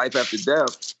listening to Life After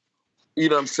Death, you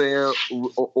know what I'm saying,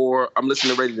 or I'm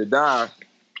listening to Ready to Die,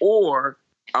 or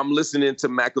I'm listening to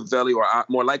Machiavelli, or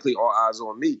more likely All Eyes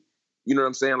on Me. You know what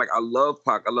I'm saying? Like, I love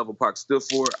Pac. I love what Pac stood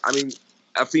for. I mean,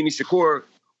 Afeni Shakur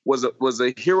was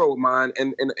a hero of mine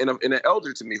and an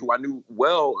elder to me who I knew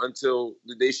well until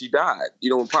the day she died.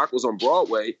 When Pac was on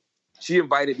Broadway, she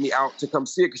invited me out to come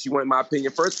see it because she wanted my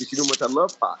opinion first because she knew how much I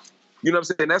love Pac. You know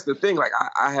what I'm saying? That's the thing. Like,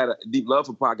 I had a deep love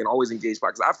for Pac and always engaged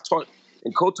Pac because I've taught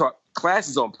and co-taught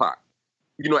classes on Pac,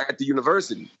 at the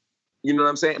university. You know what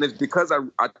I'm saying? And it's because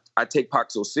I take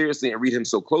Pac so seriously and read him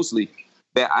so closely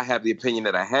that I have the opinion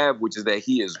that I have, which is that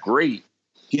he is great.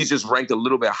 He's just ranked a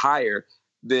little bit higher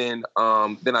than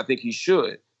I think he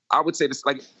should. I would say this,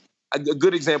 like, a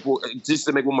good example, just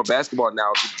to make one more basketball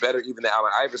analogy, better even than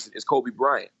Allen Iverson, is Kobe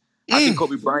Bryant. I think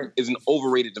Kobe Bryant is an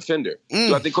overrated defender.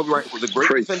 Do I think Kobe Bryant was a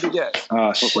great defender? Yes.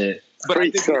 Oh, shit. But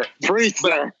Preach,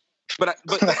 sir. But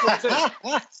that's what I'm saying.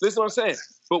 This is what I'm saying.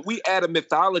 But we add a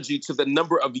mythology to the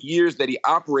number of years that he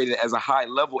operated as a high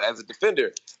level as a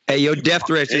defender. Hey, your depth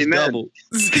threat is doubled.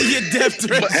 Your depth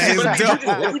threat is doubled.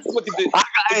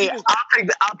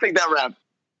 I'll take that rap.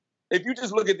 If you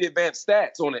just look at the advanced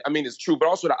stats on it, I mean, it's true, but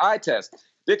also the eye test.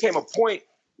 There came a point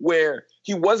where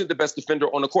he wasn't the best defender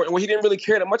on the court and where he didn't really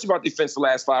care that much about defense the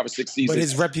last 5 or 6 seasons. But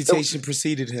his reputation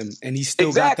preceded him, and he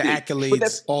still got the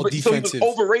accolades, defensive. So he was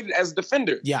overrated as a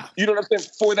defender. Yeah. You know what I'm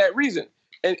saying? For that reason.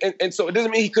 And so it doesn't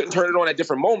mean he couldn't turn it on at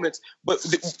different moments, but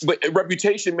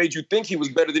reputation made you think he was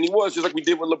better than he was, just like we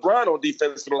did with LeBron on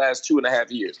defense for the last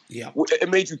 2.5 years. Yeah. It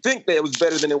made you think that it was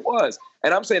better than it was.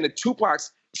 And I'm saying that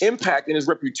Tupac's impact and his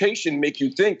reputation make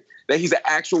you think that he's an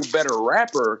actual better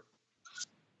rapper,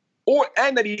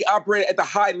 and that he operated at the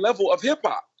high level of hip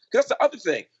hop. That's the other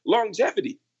thing,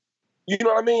 longevity. You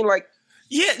know what I mean? Like,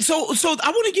 yeah. So I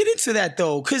want to get into that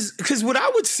though, because what I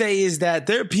would say is that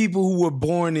there are people who were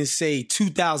born in, say,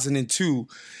 2002,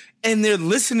 and they're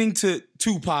listening to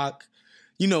Tupac.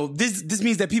 This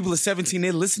means that people are 17.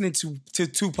 They're listening to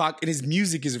Tupac, and his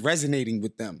music is resonating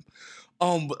with them.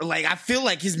 Like, I feel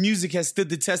like his music has stood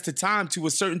the test of time to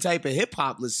a certain type of hip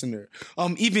hop listener.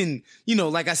 Even,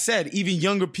 like I said, even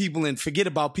younger people, and forget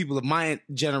about people of my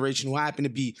generation who happen to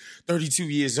be 32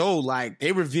 years old, like,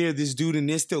 they revere this dude and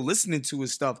they're still listening to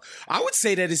his stuff. I would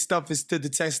say that his stuff has stood the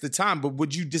test of time, but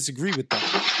would you disagree with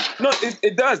that? No,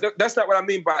 it does. That's not what I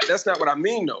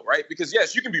mean though, right? Because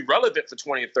yes, you can be relevant for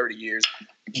 20 or 30 years.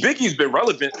 Biggie's been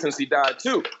relevant since he died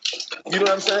too. You know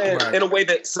what I'm saying? Right. In a way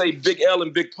that, say, Big L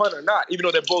and Big Pun are not, even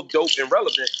though they're both dope and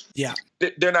relevant. Yeah,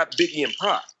 they're not Biggie and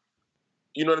Pac.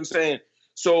 You know what I'm saying?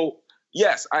 So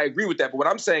yes, I agree with that. But what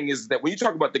I'm saying is that when you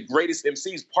talk about the greatest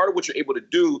MCs, part of what you're able to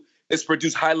do is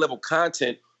produce high level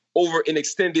content over an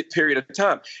extended period of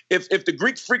time. If the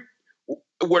Greek Freak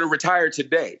were to retire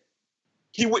today,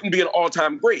 he wouldn't be an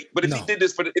all-time great. But if he did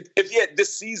this if he had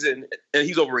this season, and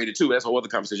he's overrated too, that's a whole other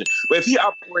conversation. But if he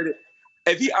operated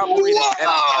at a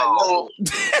high level,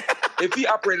 if he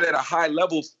operated at a high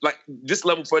level, like this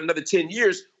level for another 10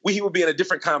 years, he would be in a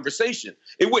different conversation.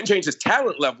 It wouldn't change his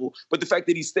talent level, but the fact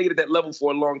that he stayed at that level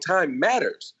for a long time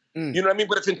matters. You know what I mean?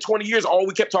 But if in 20 years, all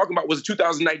we kept talking about was the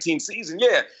 2019 season,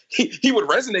 he would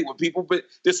resonate with people, but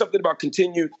there's something about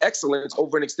continued excellence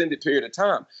over an extended period of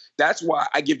time. That's why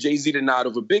I give Jay-Z the nod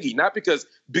over Biggie, not because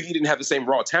Biggie didn't have the same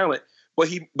raw talent, but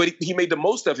he made the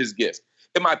most of his gift.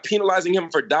 Am I penalizing him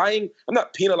for dying? I'm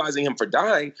not penalizing him for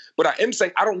dying, but I am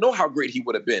saying I don't know how great he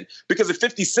would have been. Because if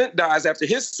 50 Cent dies after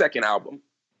his second album,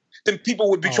 then people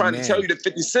would be trying to tell you that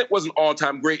 50 Cent was an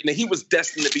all-time great and that he was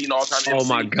destined to be an all-time MC. Oh,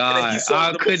 my God.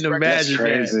 I couldn't imagine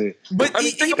that. But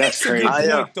he makes a good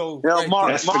point, though. Yeah, Mark,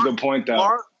 that's a good point, though.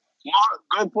 Mark,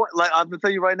 good point. Like, I'm going to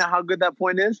tell you right now how good that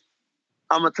point is.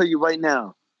 I'm going to tell you right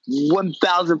now.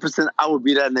 1,000% I would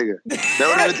be that nigga. That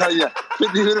would have been telling you.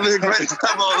 50 would have been the greatest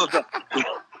time of all time.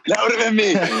 That would have been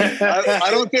me. I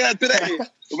don't say that today.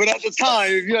 But at the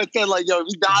time, if you had said, like, yo, if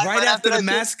he died right after the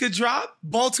massacre drop,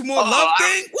 Baltimore Love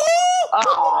Thing, woo!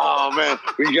 Oh, man.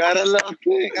 We got a love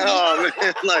thing. Oh,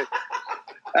 man. Like,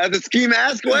 at the Ski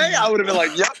Mask way, I would have been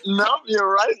like, yep, no,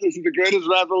 you're right. This is the greatest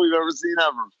rapper we've ever seen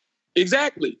ever.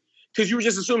 Exactly. Because you were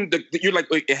just assuming that you're like,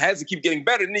 it has to keep getting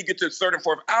better. Then you get to the third and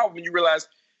fourth album and you realize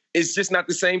it's just not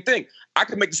the same thing. I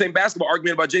could make the same basketball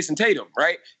argument about Jason Tatum,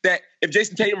 right? That if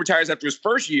Jason Tatum retires after his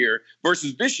first year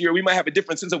versus this year, we might have a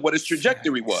different sense of what his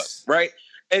trajectory was, right?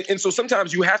 And so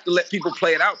sometimes you have to let people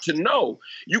play it out to know.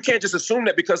 You can't just assume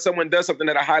that because someone does something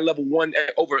at a high level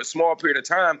over a small period of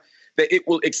time, that it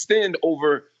will extend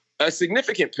over a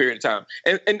significant period of time.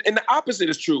 And the opposite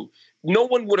is true. No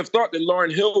one would have thought that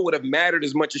Lauryn Hill would have mattered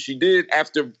as much as she did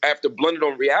after Blunted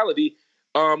on Reality,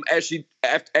 as she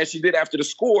did after The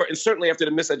Score, and certainly after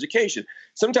The Miseducation.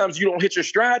 Sometimes you don't hit your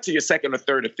stride to your second or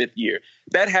third or fifth year.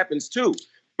 That happens too.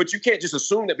 But you can't just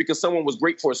assume that because someone was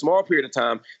great for a small period of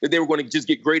time that they were going to just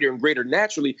get greater and greater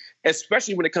naturally,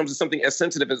 especially when it comes to something as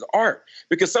sensitive as art.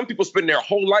 Because some people spend their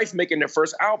whole life making their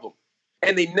first album,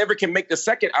 and they never can make the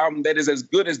second album that is as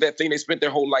good as that thing they spent their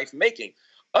whole life making.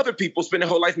 Other people spend their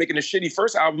whole life making a shitty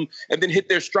first album and then hit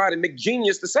their stride and make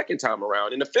genius the second time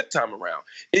around and the fifth time around.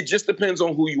 It just depends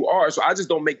on who you are. So I just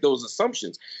don't make those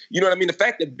assumptions. You know what I mean? The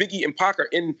fact that Biggie and Pac are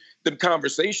in the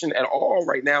conversation at all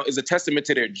right now is a testament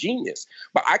to their genius.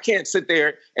 But I can't sit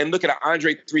there and look at an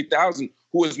Andre 3000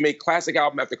 who has made classic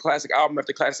album after classic album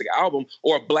after classic album,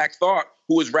 or a Black Thought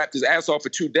who has rapped his ass off for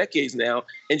 2 decades now,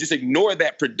 and just ignore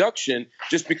that production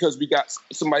just because we got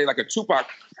somebody like a Tupac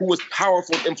who was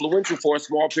powerful and influential for a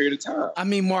small period of time. I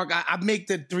mean, Mark, I make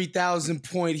the 3000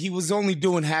 point. He was only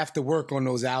doing half the work on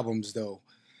those albums, though.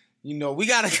 You know, we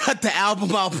got to cut the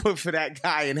album output for that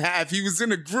guy in half. He was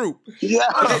in a group. Yeah.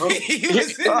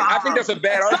 I think that's a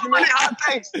bad argument.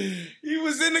 He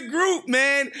was in a group,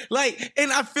 man. Like,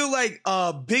 and I feel like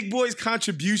Big Boy's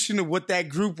contribution to what that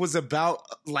group was about,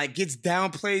 like, gets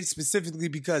downplayed specifically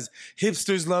because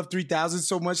hipsters love 3000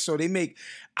 so much. So they make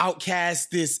Outkast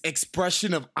this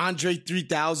expression of Andre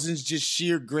 3000's just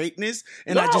sheer greatness.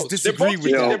 And I just disagree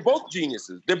with that. They're both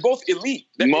geniuses. They're both elite.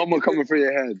 Mama coming for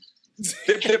your head.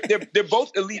 They're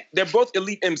both elite. They're both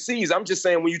elite MCs. I'm just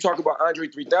saying, when you talk about Andre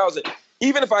 3000,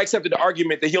 even if I accepted the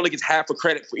argument that he only gets half a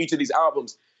credit for each of these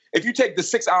albums, if you take the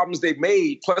 6 albums they've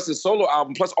made plus his solo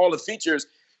album plus all the features,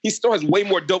 he still has way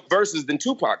more dope verses than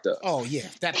Tupac does. Oh yeah,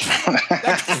 that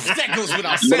goes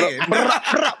without saying.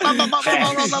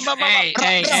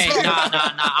 Hey,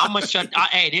 nah. I'm gonna shut.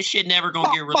 Hey, this shit never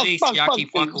gonna get released. Y'all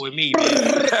keep fucking with me,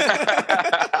 man.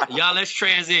 Y'all, let's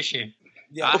transition.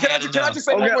 Yeah. Can I just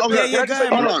say one more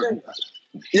thing? Hold on.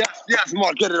 Yes,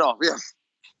 Mark, get it off. Yes.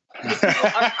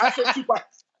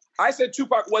 I said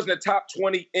Tupac wasn't a top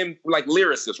 20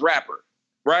 lyricist rapper,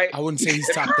 right? I wouldn't say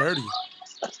he's top 30.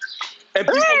 And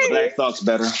people Black Thought's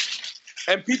better.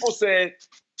 And people said,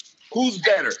 who's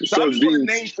better? So I'm just going to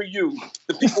name for you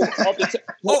the people off the top.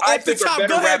 Off the top.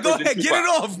 Go ahead. Get it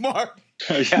off, Mark.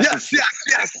 Yes.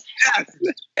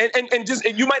 And just,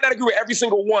 you might not agree with every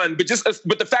single one, but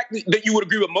the fact that you would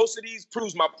agree with most of these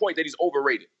proves my point that he's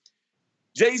overrated.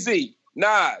 Jay-Z,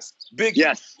 Nas,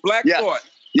 Biggie, Black Thought,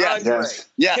 Andre,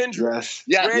 Kendrick,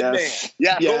 Redman,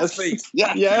 Ghostface,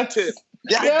 Q-Tip,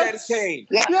 Big Daddy Kane,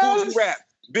 Cool Rap,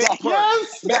 Big Pun,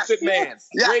 Method Man,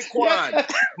 Raekwon,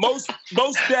 Most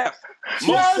Def,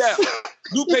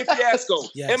 Lupe Fiasco,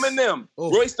 Eminem,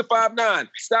 Royce da 5'9",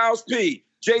 Styles P,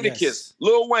 Jadakiss,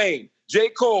 Lil Wayne, J.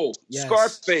 Cole,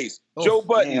 Scarface, Joe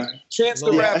Budden, Chance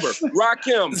the Rapper,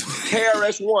 Rakim,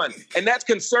 KRS-One, and that's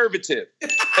conservative.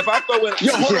 If I throw in,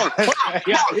 yo, hold on, Mark,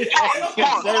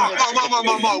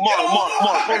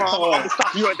 hold on, I'm gonna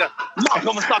stop you right there. Mark, I'm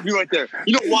gonna stop you right there.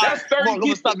 You know why? Mark, I'm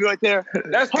gonna stop you right there.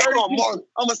 Hold on, Mark,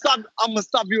 I'm gonna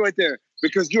stop you right there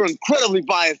because you're incredibly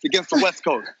biased against the West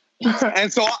Coast.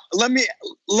 And so let me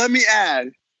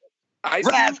add,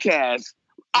 Razzcast,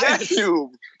 Ice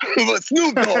Cube, but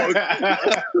Snoop Dogg.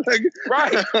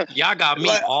 Right. Y'all got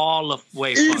me all the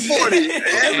way from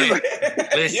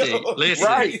E40. Listen.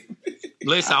 Right.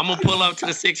 Listen, I'm gonna pull up to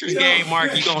the Sixers game,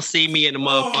 Mark. You gonna see me in the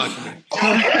motherfucker.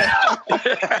 You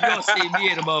gonna see me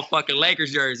in the motherfucking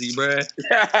Lakers jersey, bruh.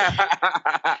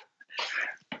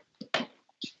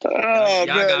 Y'all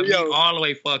got me all the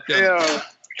way fucked up. Yeah.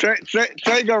 Trey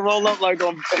gonna roll up like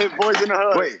on Boys in the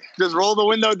Hood. Wait. Just roll the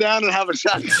window down and have a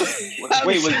shot. Did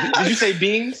you say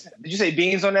Beans? Did you say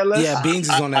Beans on that list? Yeah, Beans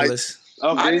is on that list.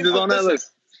 Okay. Beans is on that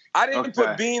list. I didn't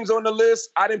put Beans on the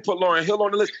list. I didn't put Lauryn Hill on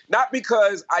the list. Not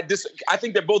because I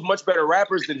think they're both much better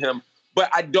rappers than him, but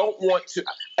I don't want to.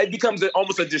 It becomes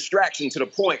almost a distraction to the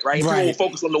point, right? People will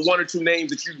focus on the one or two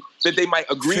names that they might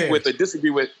agree with or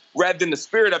disagree with, rather than the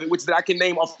spirit of it, which is that I can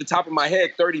name off the top of my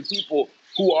head 30 people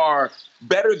who are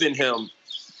better than him.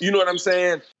 You know what I'm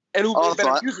saying? And who make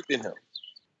better music than him.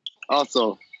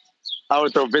 Also, I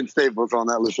would throw Vince Staples on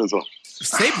that list as well.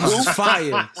 Staples is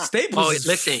fire. Staples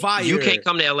is fire. You can't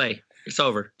come to L.A. It's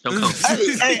over. Don't come.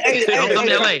 Don't come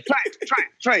to L.A.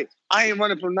 Trey, I ain't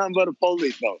running from nothing but the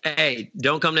police, though. Hey,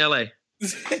 don't come to L.A. I'm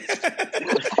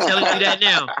telling you that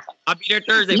now. I'll be there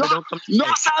Thursday, but don't come to No,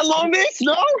 outside Long Beach,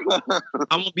 no.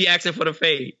 I'm going to be asking for the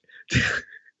fade.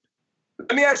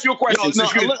 Let me ask you a question.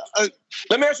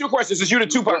 Let me ask you a question since you're the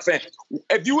Tupac fan.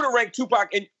 If you were to rank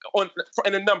Tupac in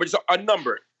a number,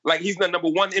 like he's the number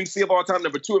one MC of all time,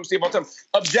 number two MC of all time,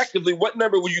 objectively, what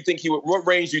range do you think he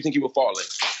would fall in?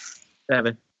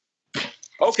 7.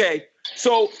 Okay,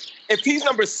 so if he's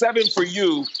number 7 for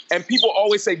you, and people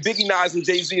always say Biggie, Nas, and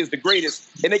Jay-Z is the greatest,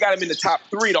 and they got him in the top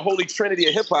 3, the holy trinity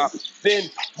of hip-hop, then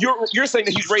you're saying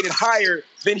that he's rated higher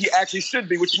than he actually should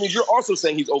be, which means you're also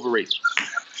saying he's overrated.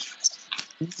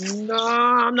 No,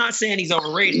 I'm not saying he's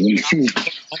overrated.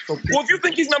 Well, if you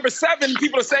think he's number 7,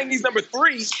 people are saying he's number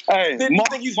 3. Hey, then you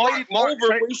think he's rated over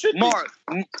where he should be.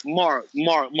 Mark.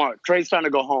 Trey's trying to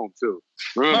go home too.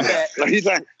 Remember that? Like he's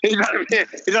trying to be able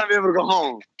to go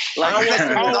home. Like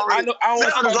I don't want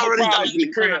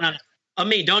I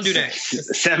mean, don't do that.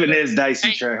 7 is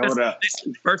dicey, Trey. Hold up.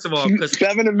 Listen, first of all,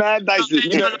 7 is mad dicey.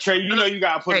 Trey, you know you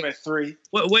gotta put him at 3.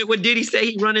 What did he say?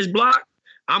 He run his block?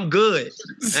 I'm good.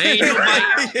 Ain't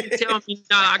nobody tell me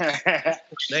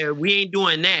we ain't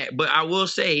doing that. But I will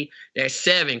say that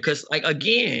 7, because like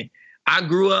again, I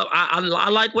grew up. I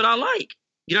like what I like.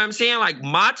 You know what I'm saying? Like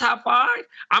my top 5,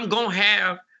 I'm gonna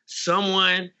have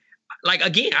someone. Like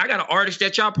again, I got an artist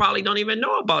that y'all probably don't even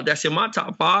know about that's in my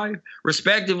top 5,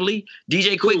 respectively.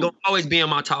 DJ Quick gonna always be in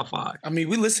my top 5. I mean,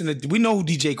 we know who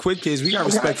DJ Quick is. We got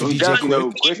respect for DJ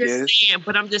Quick.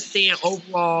 But I'm just saying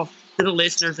overall to the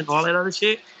listeners and all that other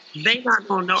shit, they not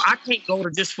gonna know. I can't go to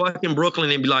just fucking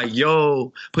Brooklyn and be like,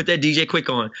 yo, put that DJ Quick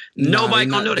on. Nobody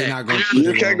gonna know that.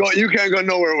 You can't go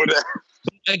nowhere with that.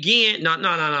 Again, no.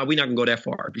 We're not gonna go that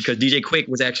far because DJ Quick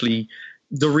was actually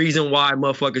the reason why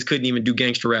motherfuckers couldn't even do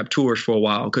gangster rap tours for a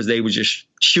while because they was just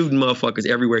shooting motherfuckers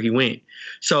everywhere he went.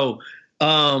 So,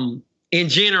 in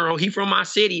general, he from my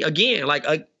city. Again, like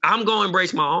I'm gonna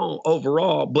embrace my own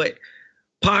overall, but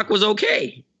Pac was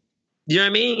okay. You know what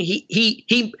I mean?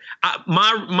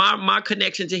 My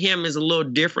connection to him is a little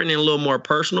different and a little more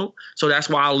personal. So that's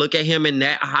why I look at him in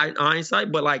that hindsight.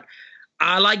 But like,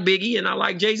 I like Biggie and I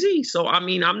like Jay-Z. So, I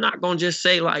mean, I'm not going to just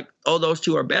say like, oh, those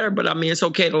two are better. But I mean, it's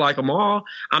okay to like them all.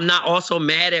 I'm not also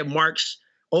mad at Mark's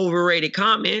overrated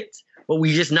comments, but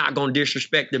we just not going to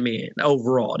disrespect the man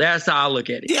overall. That's how I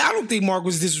look at it. Yeah, I don't think Mark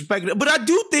was disrespected. But I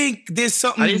do think there's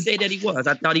something. I didn't say that he was.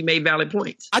 I thought he made valid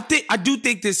points. I do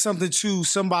think there's something to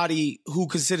somebody who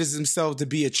considers himself to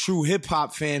be a true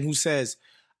hip-hop fan who says,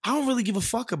 I don't really give a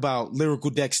fuck about lyrical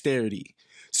dexterity.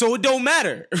 So it don't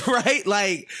matter, right?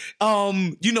 Like,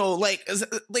 you know, like,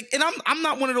 and I'm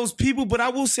not one of those people, but I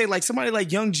will say, like, somebody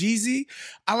like Young Jeezy,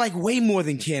 I like way more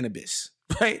than Cannabis,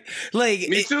 right? Like,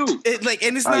 me too.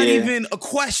 And it's not even a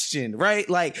question, right?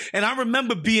 Like, and I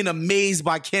remember being amazed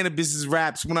by Cannabis's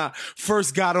raps when I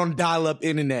first got on dial-up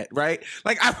internet, right?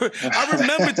 Like, I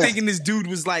remember thinking this dude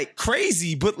was like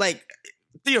crazy, but like,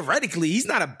 theoretically, he's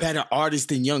not a better artist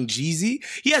than Young Jeezy.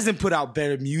 He hasn't put out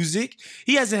better music.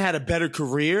 He hasn't had a better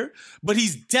career, but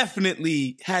he's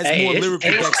definitely has more lyrical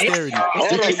dexterity.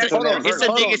 Hold on. Hold on,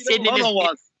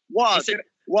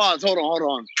 hold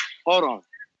on. hold on.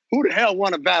 Who the hell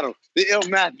won a battle? The ill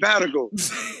mathematical.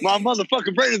 My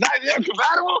motherfucking brain is not even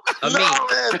compatible. I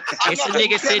mean, it's a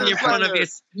nigga sitting in front of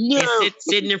his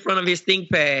sitting in front of his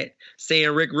ThinkPad saying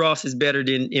Rick Ross is better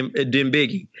than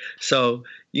Biggie. So,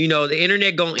 you know, the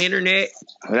internet gon' internet.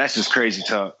 Oh, that's just crazy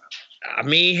talk. I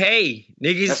mean, hey,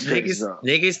 niggas.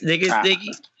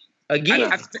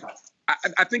 Again.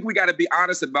 I think we got to be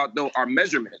honest about our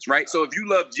measurements, right? So if you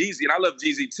love Jeezy, and I love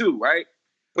Jeezy too, right?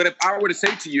 But if I were to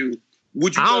say to you,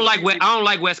 would you? I don't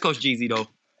like West Coast Jeezy though.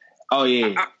 Oh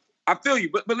yeah, I feel you,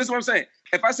 but listen what I'm saying.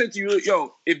 If I said to you,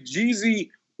 yo, if Jeezy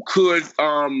could,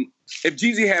 if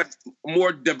Jeezy had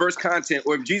more diverse content,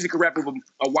 or if Jeezy could rap over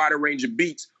a wider range of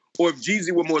beats, or if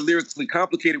Jeezy were more lyrically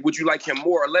complicated, would you like him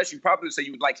more or less? You'd probably say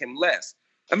you would like him less.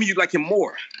 I mean, you'd like him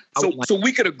more. So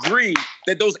we could agree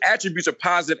that those attributes are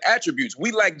positive attributes.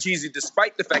 We like Jeezy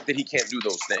despite the fact that he can't do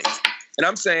those things. And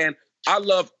I'm saying I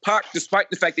love Pac despite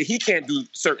the fact that he can't do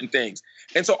certain things.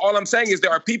 And so all I'm saying is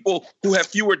there are people who have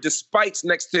fewer despites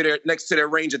next to their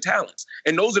range of talents.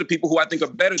 And those are the people who I think are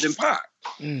better than Pac.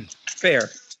 Fair.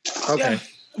 Okay. Yeah.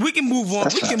 We can move on.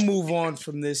 We can move on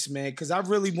from this, man, because I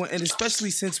really want, and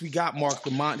especially since we got Mark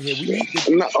Lamont here, we need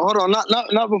to. No, hold on,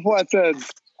 not before I said.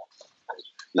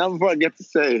 Not before I get to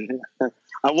say,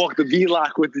 I walked the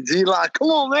B-Lock with the G-Lock. Come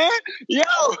on, man.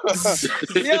 Yo,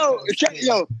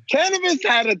 Cannabis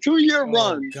had a 2-year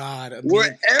run. God.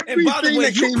 Where everything and by the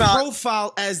way, that came you out.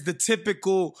 profile as the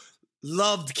typical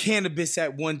loved Cannabis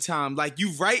at one time. Like,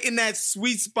 you right in that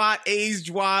sweet spot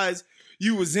age-wise.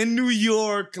 You was in New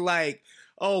York. Like,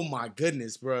 oh, my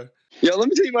goodness, bro. Yo, let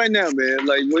me tell you right now, man.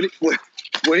 Like,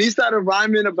 when he started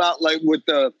rhyming about, like, with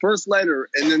the first letter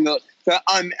and then the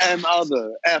I'm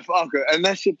other F Ucker, and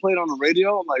that shit played on the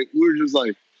radio. Like, we were just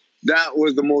like, that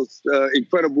was the most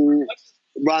incredible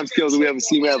rhyme skills we ever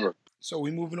seen ever. So we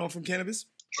moving on from Cannabis?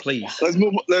 Please. Let's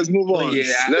move on.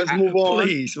 Yeah, let's move on.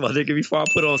 Please, my nigga, before I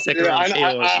put on second round.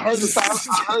 I heard the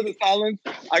silence.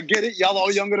 I get it. Y'all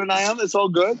all younger than I am. It's all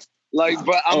good. Like,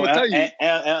 but I'm gonna tell you,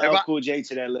 LL Cool J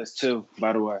to that list too.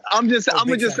 By the way, I'm gonna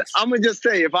just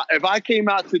say, if I came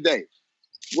out today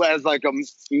as like a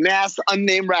mass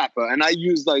unnamed rapper and I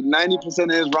used like 90%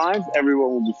 of his rhymes,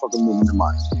 everyone would be fucking moving their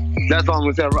minds. That's all I'm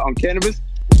gonna say on Cannabis.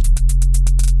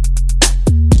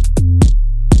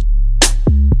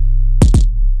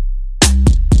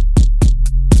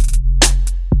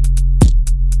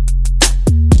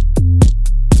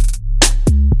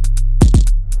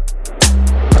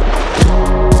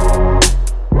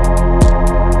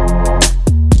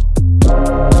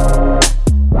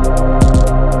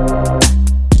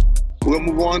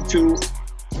 To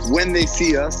When They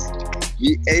See Us,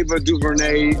 the Ava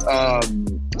DuVernay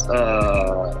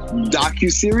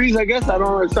docu-series, I guess. I don't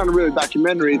know. It's not really a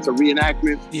documentary. It's a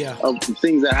reenactment of the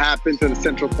things that happened to the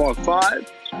Central Park 5.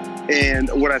 And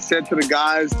what I said to the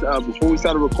guys before we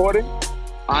started recording,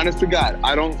 honest to God,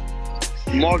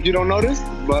 Mark, you don't know this,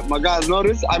 but my guys know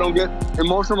this. I don't get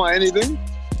emotional about anything.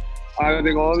 I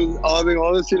think all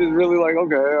this shit is really like,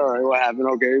 okay, all right, what happened?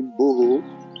 Okay, boo-hoo.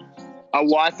 I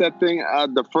watched that thing.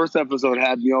 The first episode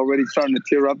had me already starting to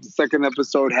tear up. The second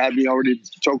episode had me already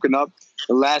choking up.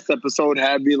 The last episode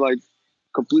had me like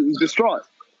completely distraught.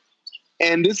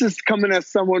 And this is coming as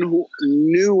someone who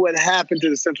knew what happened to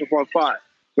the Central Park 5.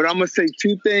 But I'm going to say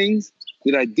two things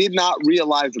that I did not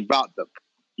realize about them.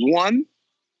 One,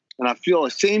 and I feel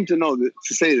ashamed to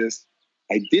say this,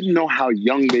 I didn't know how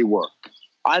young they were.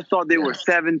 I thought they were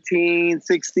 17,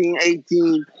 16,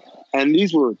 18, and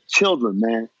these were children,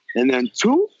 man. And then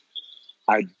two,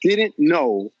 I didn't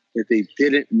know that they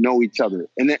didn't know each other.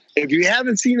 And if you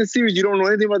haven't seen the series, you don't know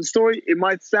anything about the story, it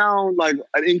might sound like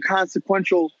an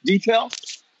inconsequential detail.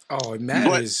 Oh, it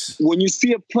matters. But when you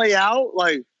see it play out,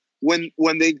 like when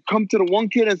they come to the one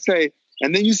kid and say,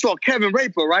 and then you saw Kevin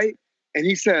Raper, right? And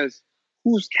he says,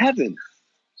 who's Kevin?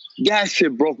 That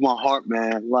shit broke my heart,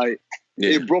 man. Like,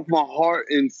 it broke my heart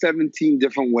in 17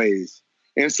 different ways.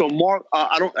 And so, Mark,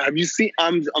 have you seen?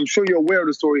 I'm sure you're aware of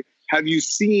the story. Have you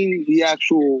seen the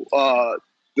actual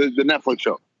the Netflix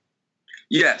show?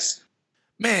 Yes.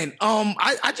 Man,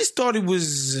 I just thought it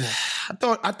was. I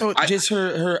thought just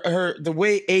her the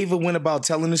way Ava went about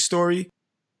telling the story,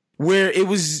 where it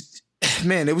was,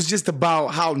 man, it was just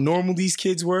about how normal these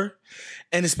kids were,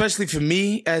 and especially for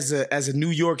me as a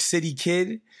New York City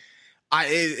kid.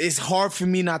 It's hard for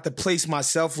me not to place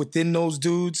myself within those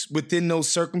dudes, within those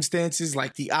circumstances.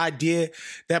 Like the idea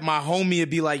that my homie would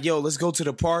be like, yo, let's go to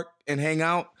the park and hang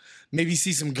out, maybe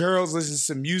see some girls, listen to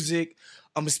some music.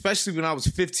 Especially when I was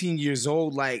 15 years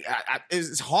old, like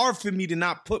it's hard for me to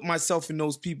not put myself in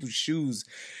those people's shoes.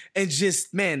 And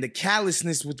just, man, the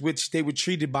callousness with which they were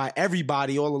treated by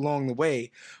everybody all along the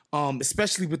way.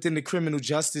 especially within the criminal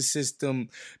justice system,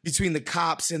 between the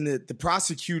cops and the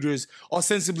prosecutors,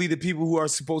 ostensibly the people who are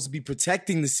supposed to be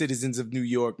protecting the citizens of New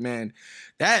York, man.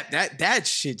 That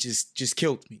shit just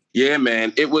killed me. Yeah,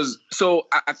 man. It was so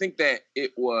I think that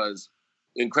it was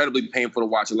incredibly painful to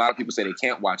watch. A lot of people say they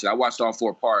can't watch it. I watched all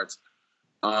 4 parts.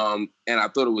 And I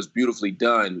thought it was beautifully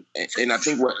done. And I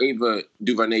think what Ava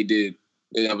DuVernay did,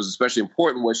 and that was especially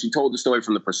important, was she told the story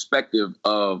from the perspective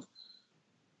of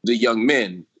the young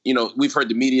men. You know, we've heard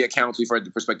the media accounts, we've heard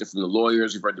the perspective from the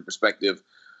lawyers, we've heard the perspective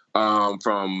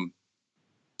from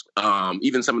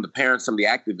even some of the parents, some of the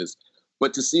activists.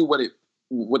 But to see what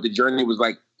the journey was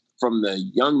like from the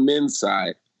young men's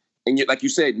side, and like you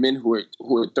said, men who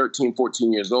are 13,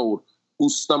 14 years old, who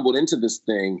stumbled into this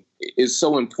thing, is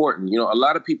so important. You know, a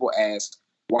lot of people ask,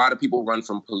 why do people run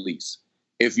from police?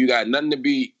 If you got nothing to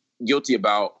be guilty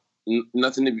about,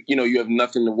 nothing to, you have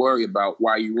nothing to worry about,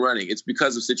 why are you running? It's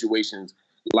because of situations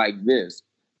like this.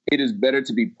 It is better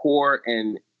to be poor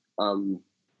and,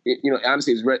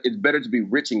 honestly, it's better to be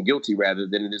rich and guilty rather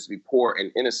than it is to be poor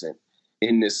and innocent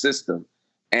in this system.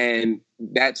 And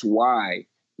that's why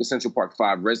the Central Park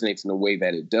 5 resonates in the way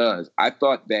that it does. I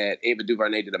thought that Ava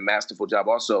DuVernay did a masterful job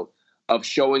also of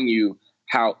showing you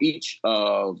how each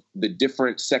of the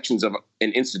different sections of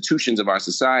and institutions of our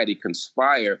society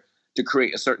conspire to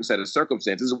create a certain set of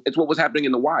circumstances. It's what was happening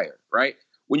in The Wire, right?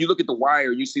 When you look at The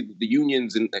Wire, you see the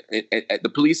unions and at the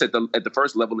police at the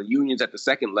first level, the unions at the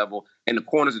second level, and the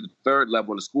corners at the third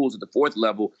level, and the schools at the fourth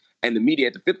level, and the media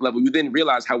at the fifth level. You then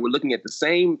realize how we're looking at the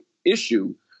same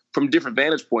issue from different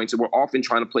vantage points, and we're often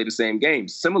trying to play the same game.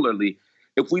 Similarly,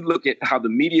 if we look at how the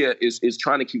media is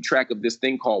trying to keep track of this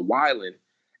thing called Wyland,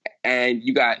 and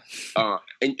you got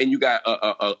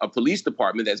a police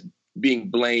department that's being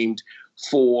blamed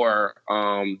for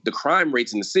the crime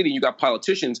rates in the city, you got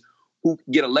politicians who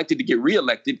get elected to get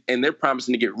reelected, and they're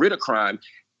promising to get rid of crime,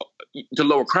 to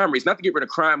lower crime rates, not to get rid of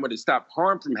crime or to stop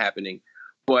harm from happening,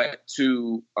 but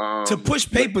to push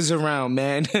papers around,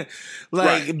 man.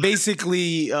 Right.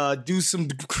 Basically do some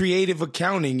creative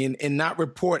accounting and not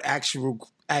report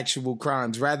actual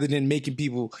crimes rather than making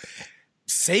people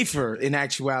safer in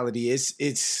actuality.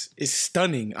 It's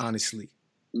stunning, honestly.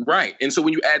 Right. And so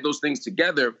when you add those things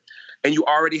together and you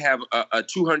already have a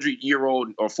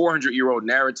 200-year-old or 400-year-old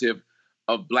narrative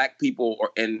of Black people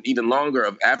and even longer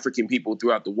of African people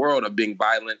throughout the world of being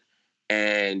violent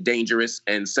and dangerous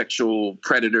and sexual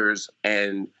predators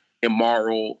and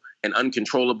immoral and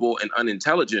uncontrollable and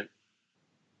unintelligent,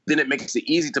 then it makes it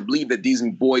easy to believe that these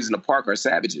boys in the park are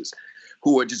savages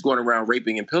who are just going around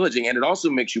raping and pillaging. And it also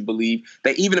makes you believe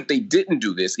that even if they didn't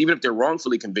do this, even if they're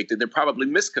wrongfully convicted, they're probably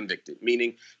misconvicted,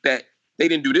 meaning that they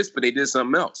didn't do this, but they did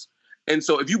something else. And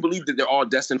so if you believe that they're all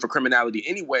destined for criminality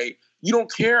anyway, you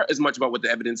don't care as much about what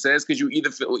the evidence says, because you either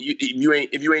feel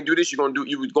if you ain't do this, you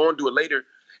would go and do it later.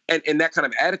 And that kind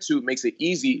of attitude makes it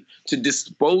easy to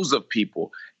dispose of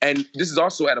people. And this is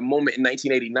also at a moment in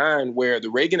 1989 where the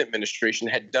Reagan administration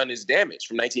had done its damage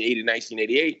from 1980 to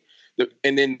 1988.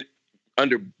 And then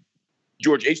under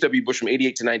George H.W. Bush from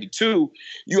 88 to 92,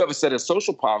 you have a set of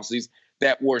social policies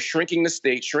that were shrinking the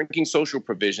state, shrinking social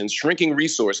provisions, shrinking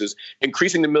resources,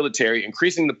 increasing the military,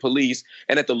 increasing the police,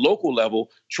 and at the local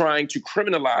level, trying to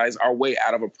criminalize our way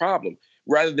out of a problem.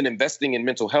 Rather than investing in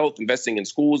mental health, investing in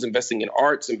schools, investing in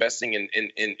arts, investing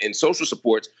in social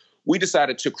supports, we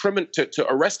decided to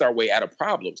arrest our way out of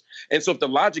problems. And so if the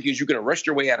logic is you can arrest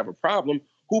your way out of a problem,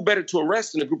 who better to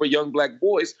arrest than a group of young Black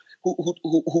boys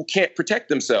who can't protect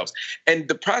themselves? And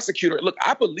the prosecutor, look,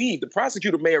 I believe the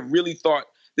prosecutor may have really thought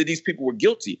that these people were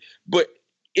guilty, but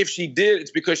if she did,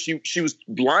 it's because she was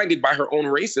blinded by her own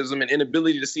racism and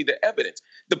inability to see the evidence.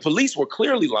 The police were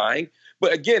clearly lying,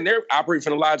 but again, they're operating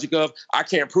from the logic of, I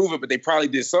can't prove it, but they probably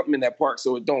did something in that park,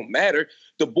 so it don't matter.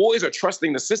 The boys are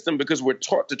trusting the system because we're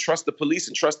taught to trust the police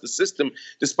and trust the system,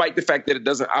 despite the fact that it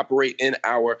doesn't operate in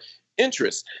our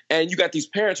interests. And you got these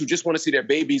parents who just want to see their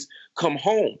babies come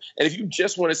home. And if you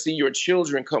just want to see your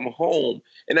children come home,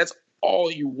 and that's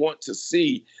all you want to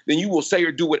see, then you will say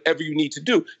or do whatever you need to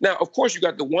do. Now, of course, you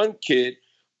got the one kid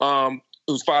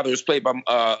whose father is played by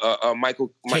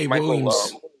Michael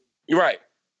Williams. Right.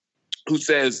 Who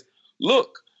says,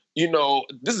 look,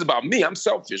 this is about me. I'm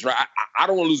selfish, right? I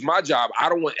don't want to lose my job. I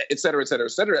don't want, et cetera, et cetera,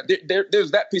 et cetera.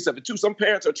 There's that piece of it too. Some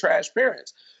parents are trash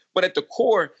parents. But at the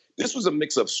core, this was a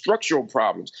mix of structural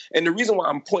problems. And the reason why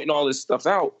I'm pointing all this stuff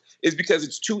out is because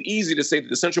it's too easy to say that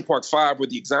the Central Park 5 or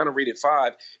the Exonerated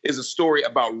 5 is a story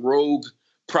about rogue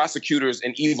prosecutors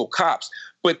and evil cops.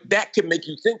 But that could make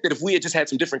you think that if we had just had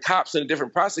some different cops and a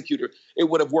different prosecutor, it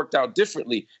would have worked out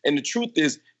differently. And the truth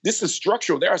is, this is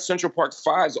structural. There are Central Park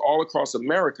Fives all across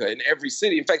America, in every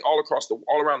city, in fact, all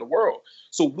around the world.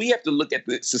 So we have to look at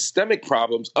the systemic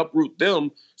problems, uproot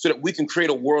them, so that we can create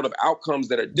a world of outcomes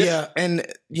that are different. Yeah, and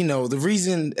the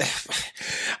reason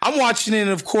I'm watching it,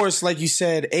 and of course, like you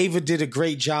said, Ava did a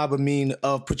great job,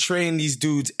 of portraying these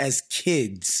dudes as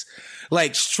kids.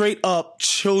 Like straight up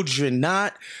children,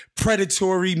 not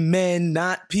predatory men,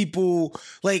 not people,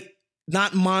 like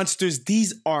not monsters.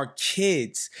 These are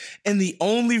kids. And the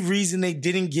only reason they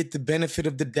didn't get the benefit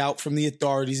of the doubt from the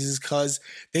authorities is because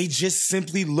they just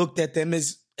simply looked at them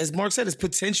as Mark said, as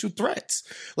potential threats.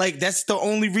 Like that's the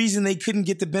only reason they couldn't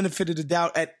get the benefit of the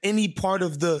doubt at any part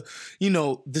of the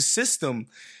system.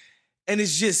 And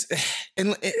it's just,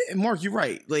 and Mark, you're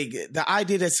right. Like the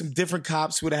idea that some different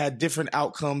cops would have had different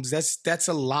outcomes, that's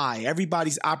a lie.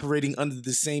 Everybody's operating under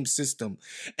the same system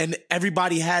and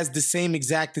everybody has the same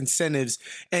exact incentives,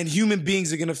 and human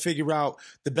beings are going to figure out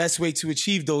the best way to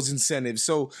achieve those incentives.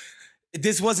 So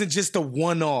this wasn't just a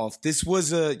one-off. This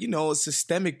was a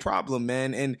systemic problem,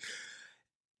 man. And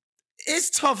it's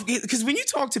tough because when you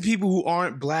talk to people who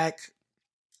aren't black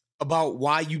about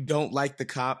why you don't like the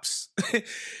cops,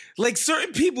 like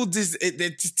certain people they're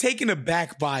just taken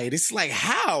aback by it. It's like,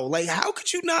 how? Like, how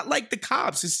could you not like the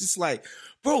cops? It's just like,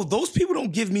 bro, those people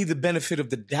don't give me the benefit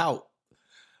of the doubt.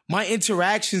 My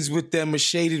interactions with them are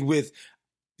shaded with,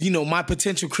 my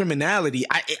potential criminality.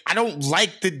 I don't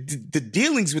like the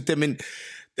dealings with them. And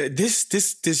this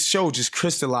show just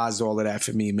crystallized all of that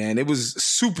for me, man. It was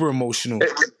super emotional.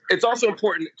 It's also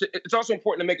important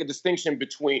to make a distinction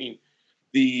between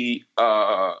the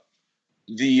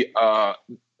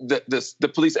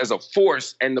police as a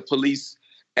force and the police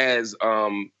as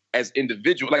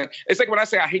individual. Like it's like when I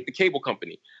say I hate the cable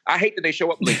company. I hate that they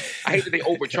show up late. I hate that they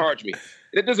overcharge me.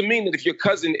 That doesn't mean that if your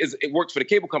cousin it works for the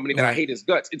cable company that I hate his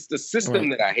guts. It's the system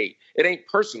that I hate. It ain't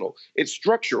personal. It's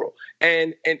structural.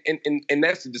 And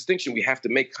that's the distinction we have to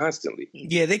make constantly.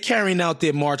 Yeah, they're carrying out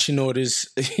their marching orders.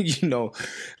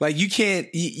 Like you can't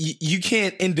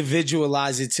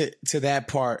individualize it to that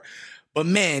part. But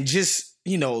man, just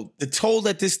the toll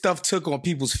that this stuff took on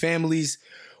people's families.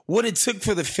 What it took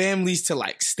for the families to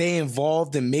like stay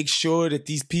involved and make sure that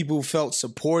these people felt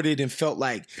supported and felt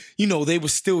like, they were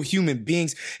still human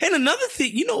beings. And another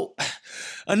thing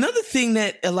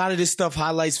that a lot of this stuff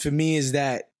highlights for me is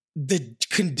that the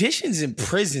conditions in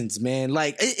prisons, man,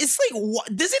 like it's like,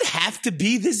 what, does it have to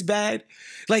be this bad?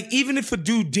 Like, even if a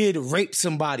dude did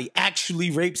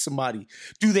actually rape somebody,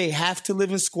 do they have to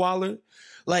live in squalor?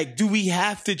 Like, do we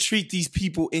have to treat these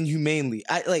people inhumanely?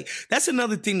 That's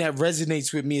another thing that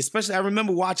resonates with me, especially I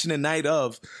remember watching The Night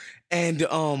Of, and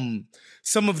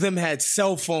some of them had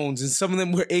cell phones and some of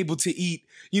them were able to eat,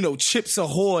 Chips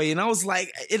Ahoy. And I was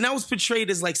like, and that was portrayed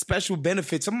as like special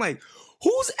benefits. I'm like,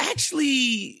 whose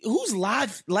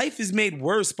life is made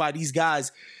worse by these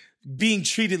guys being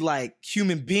treated like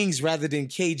human beings rather than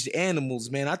caged animals,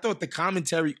 man? I thought the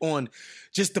commentary on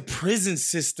just the prison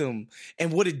system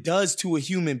and what it does to a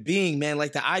human being, man,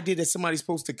 like the idea that somebody's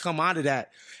supposed to come out of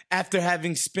that after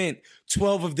having spent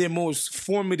 12 of their most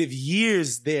formative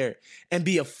years there and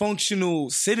be a functional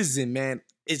citizen, man,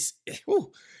 it's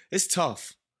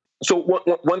tough. So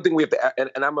one thing we have to,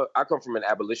 and I come from an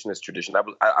abolitionist tradition.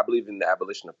 I believe in the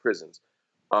abolition of prisons,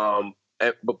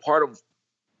 but part of,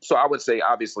 so I would say,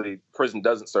 obviously, prison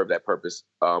doesn't serve that purpose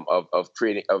of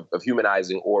creating, of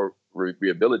humanizing or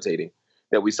rehabilitating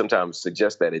that we sometimes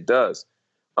suggest that it does.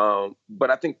 But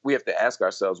I think we have to ask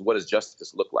ourselves, what does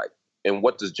justice look like? And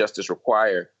what does justice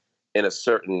require in a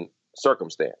certain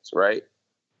circumstance, right?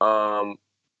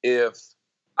 If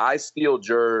I steal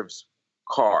Jerv's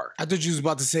car. I thought you was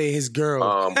about to say his girl.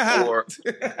 No.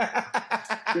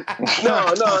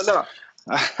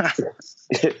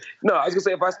 No, I was gonna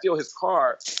say if I steal his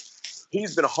car,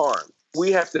 he's been harmed.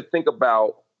 We have to think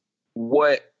about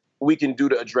what we can do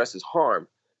to address his harm.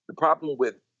 The problem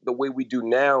with the way we do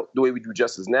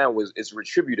justice now is it's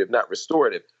retributive, not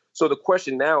restorative. So the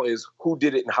question now is, who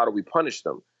did it and how do we punish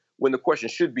them? When the question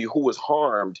should be, who was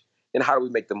harmed and how do we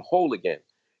make them whole again?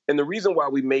 And the reason why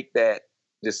we make that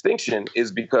distinction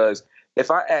is because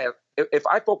if I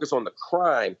focus on the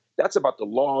crime, that's about the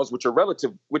laws, which are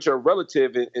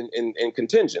relative and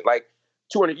contingent. Like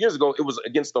 200 years ago, it was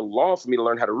against the law for me to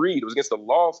learn how to read. It was against the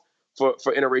law for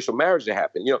interracial marriage to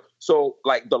happen. So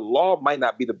like the law might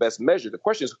not be the best measure. The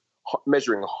question is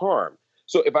measuring harm.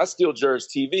 So if I steal Jerv's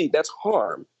TV, that's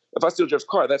harm. If I steal Jerv's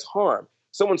car, that's harm.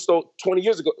 Someone stole 20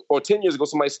 years ago or 10 years ago,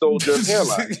 somebody stole Jerv's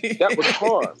hairline. That was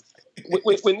harm.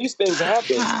 when these things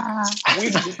happen,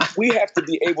 we have to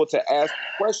be able to ask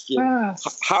the question,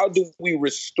 how do we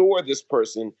restore this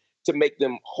person to make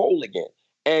them whole again?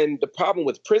 And the problem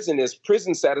with prison is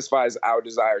prison satisfies our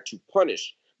desire to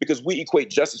punish, because we equate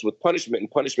justice with punishment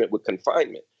and punishment with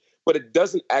confinement. But it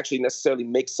doesn't actually necessarily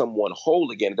make someone whole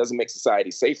again. It doesn't make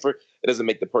society safer. It doesn't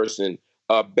make the person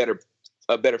a better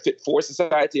fit for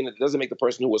society, and it doesn't make the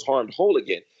person who was harmed whole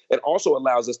again. It also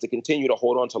allows us to continue to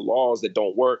hold on to laws that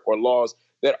don't work, or laws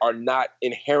that are not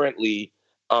inherently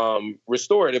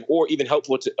restorative or even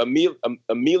helpful to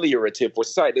ameliorative for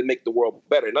society to make the world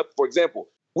better. And for example,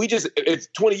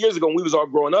 if 20 years ago when we was all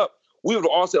growing up, we would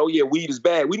all say, oh yeah, weed is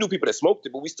bad. We knew people that smoked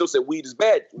it, but we still said weed is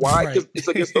bad. Why? Because it's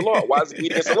against the law. Why is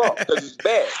weed against the law? Because it's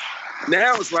bad.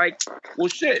 Now it's like, well,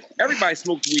 shit, everybody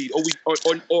smokes weed,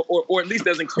 or at least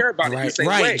doesn't care about it the same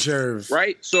way. Jerv.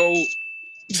 Right? So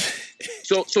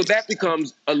that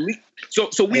becomes a leak. So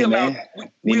we allow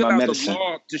the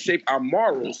law to shape our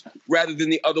morals rather than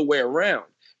the other way around.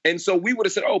 And so we would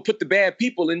have said, oh, put the bad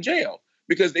people in jail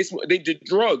because they did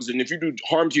drugs, and if you do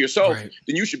harm to yourself,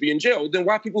 then you should be in jail. Then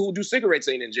why people who do cigarettes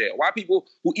ain't in jail? Why people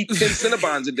who eat 10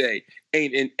 Cinnabons a day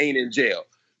ain't in jail?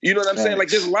 You know what I'm saying? Like,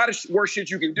 there's a lot of worse shit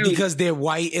you can do. Because they're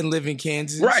white and live in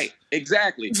Kansas? Right,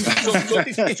 exactly.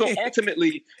 So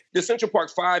ultimately, the Central Park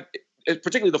 5,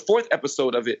 particularly the fourth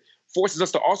episode of it, forces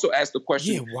us to also ask the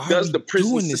question, does the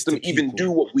prison system even do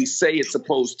what we say it's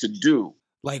supposed to do?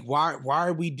 Like, why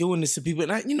are we doing this to people?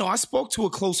 And I spoke to a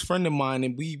close friend of mine,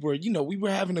 and we were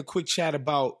having a quick chat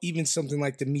about even something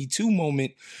like the Me Too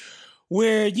moment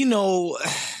where,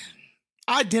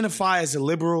 I identify as a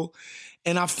liberal,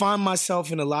 and I find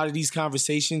myself in a lot of these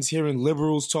conversations hearing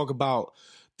liberals talk about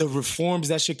the reforms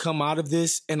that should come out of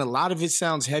this, and a lot of it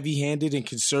sounds heavy-handed and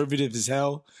conservative as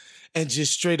hell, and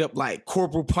just straight up like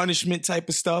corporal punishment type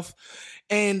of stuff.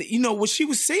 And, what she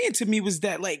was saying to me was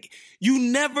that, like, you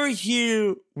never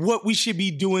hear what we should be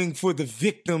doing for the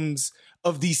victims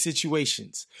of these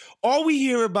situations. All we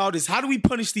hear about is how do we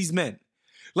punish these men?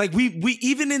 Like, we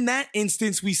even in that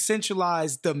instance, we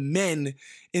centralize the men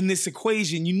in this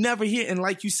equation. You never hear, and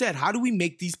like you said, how do we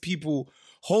make these people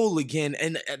whole again?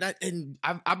 And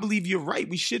I believe you're right.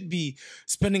 We should be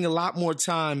spending a lot more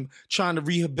time trying to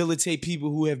rehabilitate people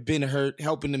who have been hurt,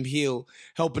 helping them heal,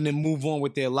 helping them move on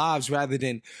with their lives, rather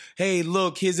than, hey,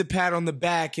 look, here's a pat on the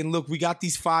back, and look, we got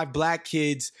these 5 black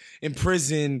kids in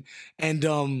prison, and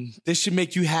this should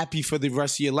make you happy for the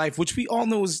rest of your life, which we all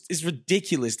know is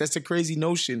ridiculous. That's a crazy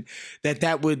notion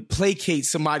that would placate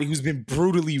somebody who's been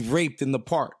brutally raped in the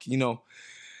park,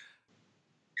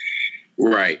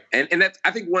 Right. And that's,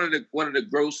 I think one of the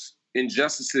gross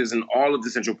injustices in all of the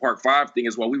Central Park 5 thing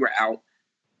is, while we were out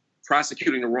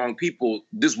prosecuting the wrong people,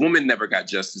 this woman never got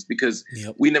justice because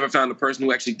we never found the person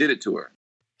who actually did it to her.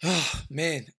 Oh,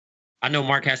 man. I know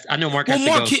Mark has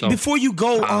to go. Before you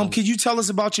go, could you tell us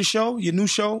about your new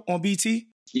show on BT?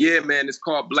 Yeah, man. It's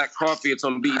called Black Coffee. It's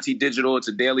on BET Digital. It's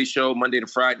a daily show, Monday to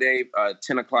Friday,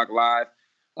 10 o'clock live.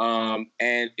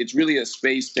 And it's really a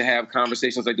space to have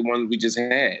conversations like the one we just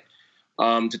had.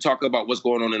 To talk about what's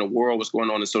going on in the world, what's going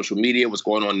on in social media, what's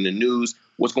going on in the news,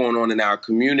 what's going on in our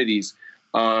communities,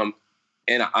 in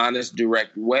an honest,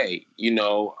 direct way,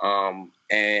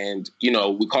 and,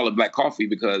 we call it Black Coffee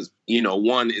because,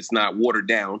 one, it's not watered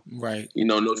down. Right.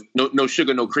 No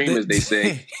sugar, no cream, as they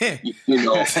say,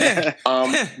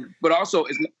 but also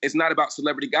it's not about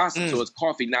celebrity gossip. So it's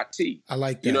coffee, not tea. I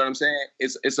like that. You know what I'm saying?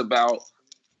 It's about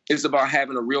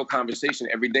having a real conversation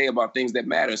every day about things that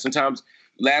matter. Sometimes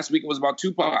last week it was about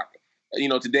Tupac.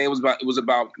 Today it was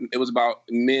about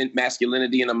men,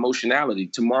 masculinity, and emotionality.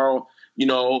 Tomorrow,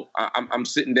 I'm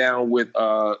sitting down with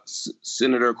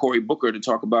Senator Cory Booker to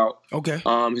talk about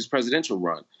his presidential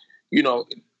run.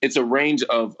 It's a range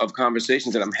of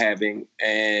conversations that I'm having,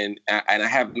 and I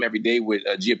have them every day with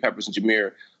Gia Peppers and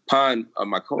Jameer Pond,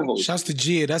 my co-host. Shouts to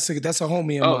Gia. That's a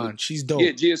homie of mine. She's dope.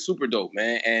 Yeah, Gia's super dope,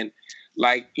 man. And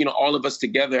all of us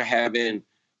together having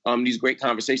these great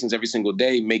conversations every single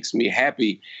day makes me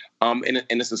happy. And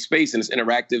it's a space, and it's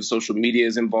interactive. Social media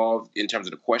is involved in terms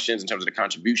of the questions, in terms of the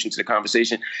contribution to the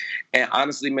conversation. And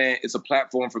honestly, man, it's a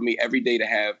platform for me every day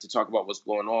to talk about what's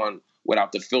going on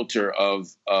without the filter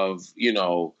of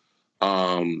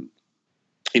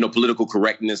political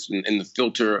correctness and the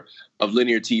filter of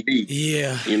linear TV.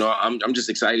 Yeah. I'm just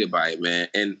excited by it, man.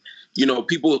 And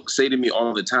people say to me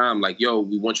all the time, like, yo,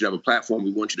 we want you to have a platform.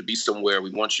 We want you to be somewhere.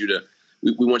 We want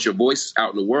your voice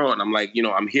out in the world. And I'm like,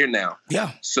 I'm here now.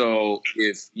 Yeah. So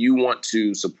if you want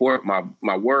to support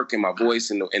my work and my voice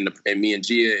and me and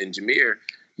Gia and Jameer,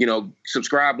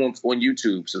 subscribe on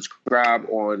YouTube, subscribe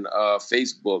on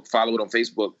Facebook, follow it on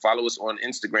Facebook, follow us on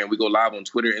Instagram. We go live on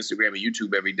Twitter, Instagram, and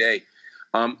YouTube every day.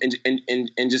 And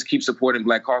just keep supporting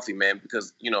Black Coffee, man,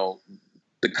 because,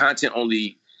 the content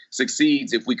only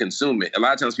succeeds if we consume it. A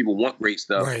lot of times people want great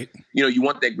stuff. Right. You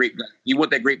want that great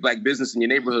Black business in your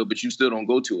neighborhood, but you still don't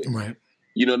go to it. Right.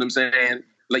 You know what I'm saying?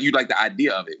 Like, you like the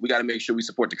idea of it. We got to make sure we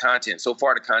support the content. So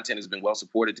far, the content has been well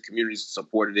supported. The community's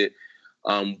supported it.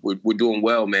 We're doing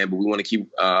well, man. But we want to keep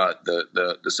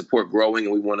the support growing,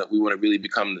 and we want to really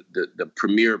become the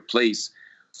premier place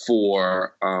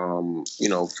for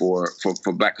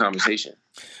Black conversation.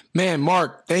 Man,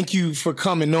 Mark, thank you for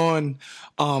coming on.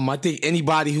 I think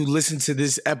anybody who listens to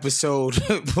this episode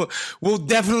will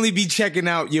definitely be checking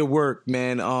out your work,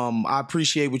 man. I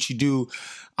appreciate what you do.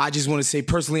 I just want to say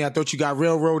personally, I thought you got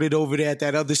railroaded over there at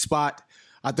that other spot.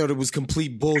 I thought it was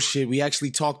complete bullshit. We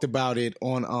actually talked about it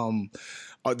on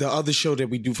the other show that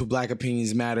we do for Black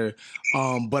Opinions Matter.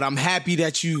 But I'm happy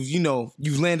that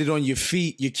you've landed on your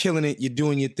feet. You're killing it. You're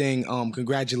doing your thing.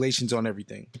 Congratulations on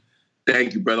everything.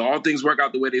 Thank you, brother. All things work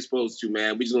out the way they're supposed to,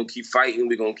 man. We just gonna keep fighting.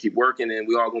 We're gonna keep working, and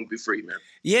we all gonna be free, man.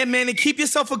 Yeah, man. And keep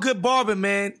yourself a good barber,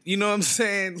 man. You know what I'm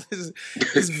saying?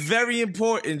 It's very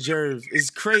important, Jerv. It's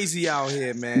crazy out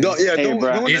here, man. It's very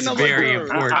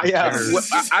important.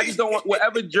 I just don't want,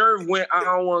 wherever Jerv went, I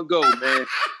don't want to go, man.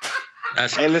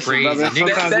 That's crazy. Brother,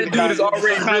 that dude is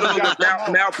already riddled with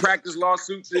malpractice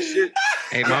lawsuits and shit.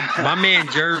 Hey, my man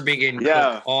Jerv been getting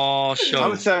all show.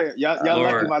 I'm telling you,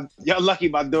 y'all lucky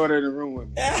my daughter in the room with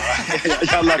me.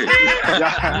 Y'all lucky.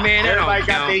 Man,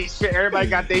 everybody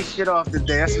got their shit off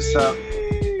today. That's what's up.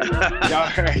 y'all,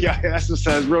 that's what's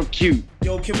up. It's real cute.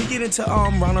 Yo, can we get into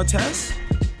Ron Artest?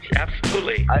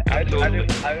 Absolutely. I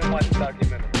didn't watch the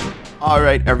documentary. All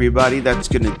right, everybody, that's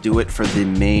going to do it for the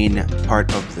main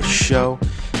part of the show.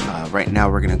 Right now,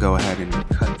 we're going to go ahead and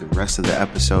cut the rest of the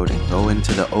episode and go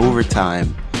into the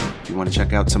overtime. If you want to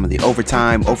check out some of the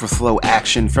overflow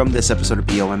action from this episode of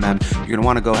BOMM, you're going to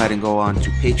want to go ahead and go on to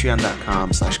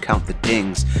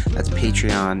patreon.com/countthedings. That's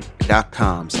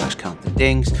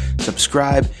patreon.com/countthedings.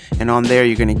 Subscribe, and on there,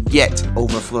 you're going to get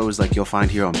overflows like you'll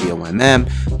find here on BOMM.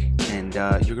 And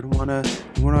you're going to want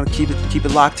to keep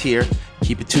it locked here.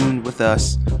 Keep it tuned with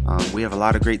us. We have a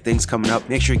lot of great things coming up.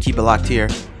 Make sure you keep it locked here.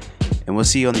 And we'll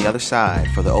see you on the other side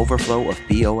for the overflow of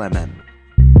BOMM.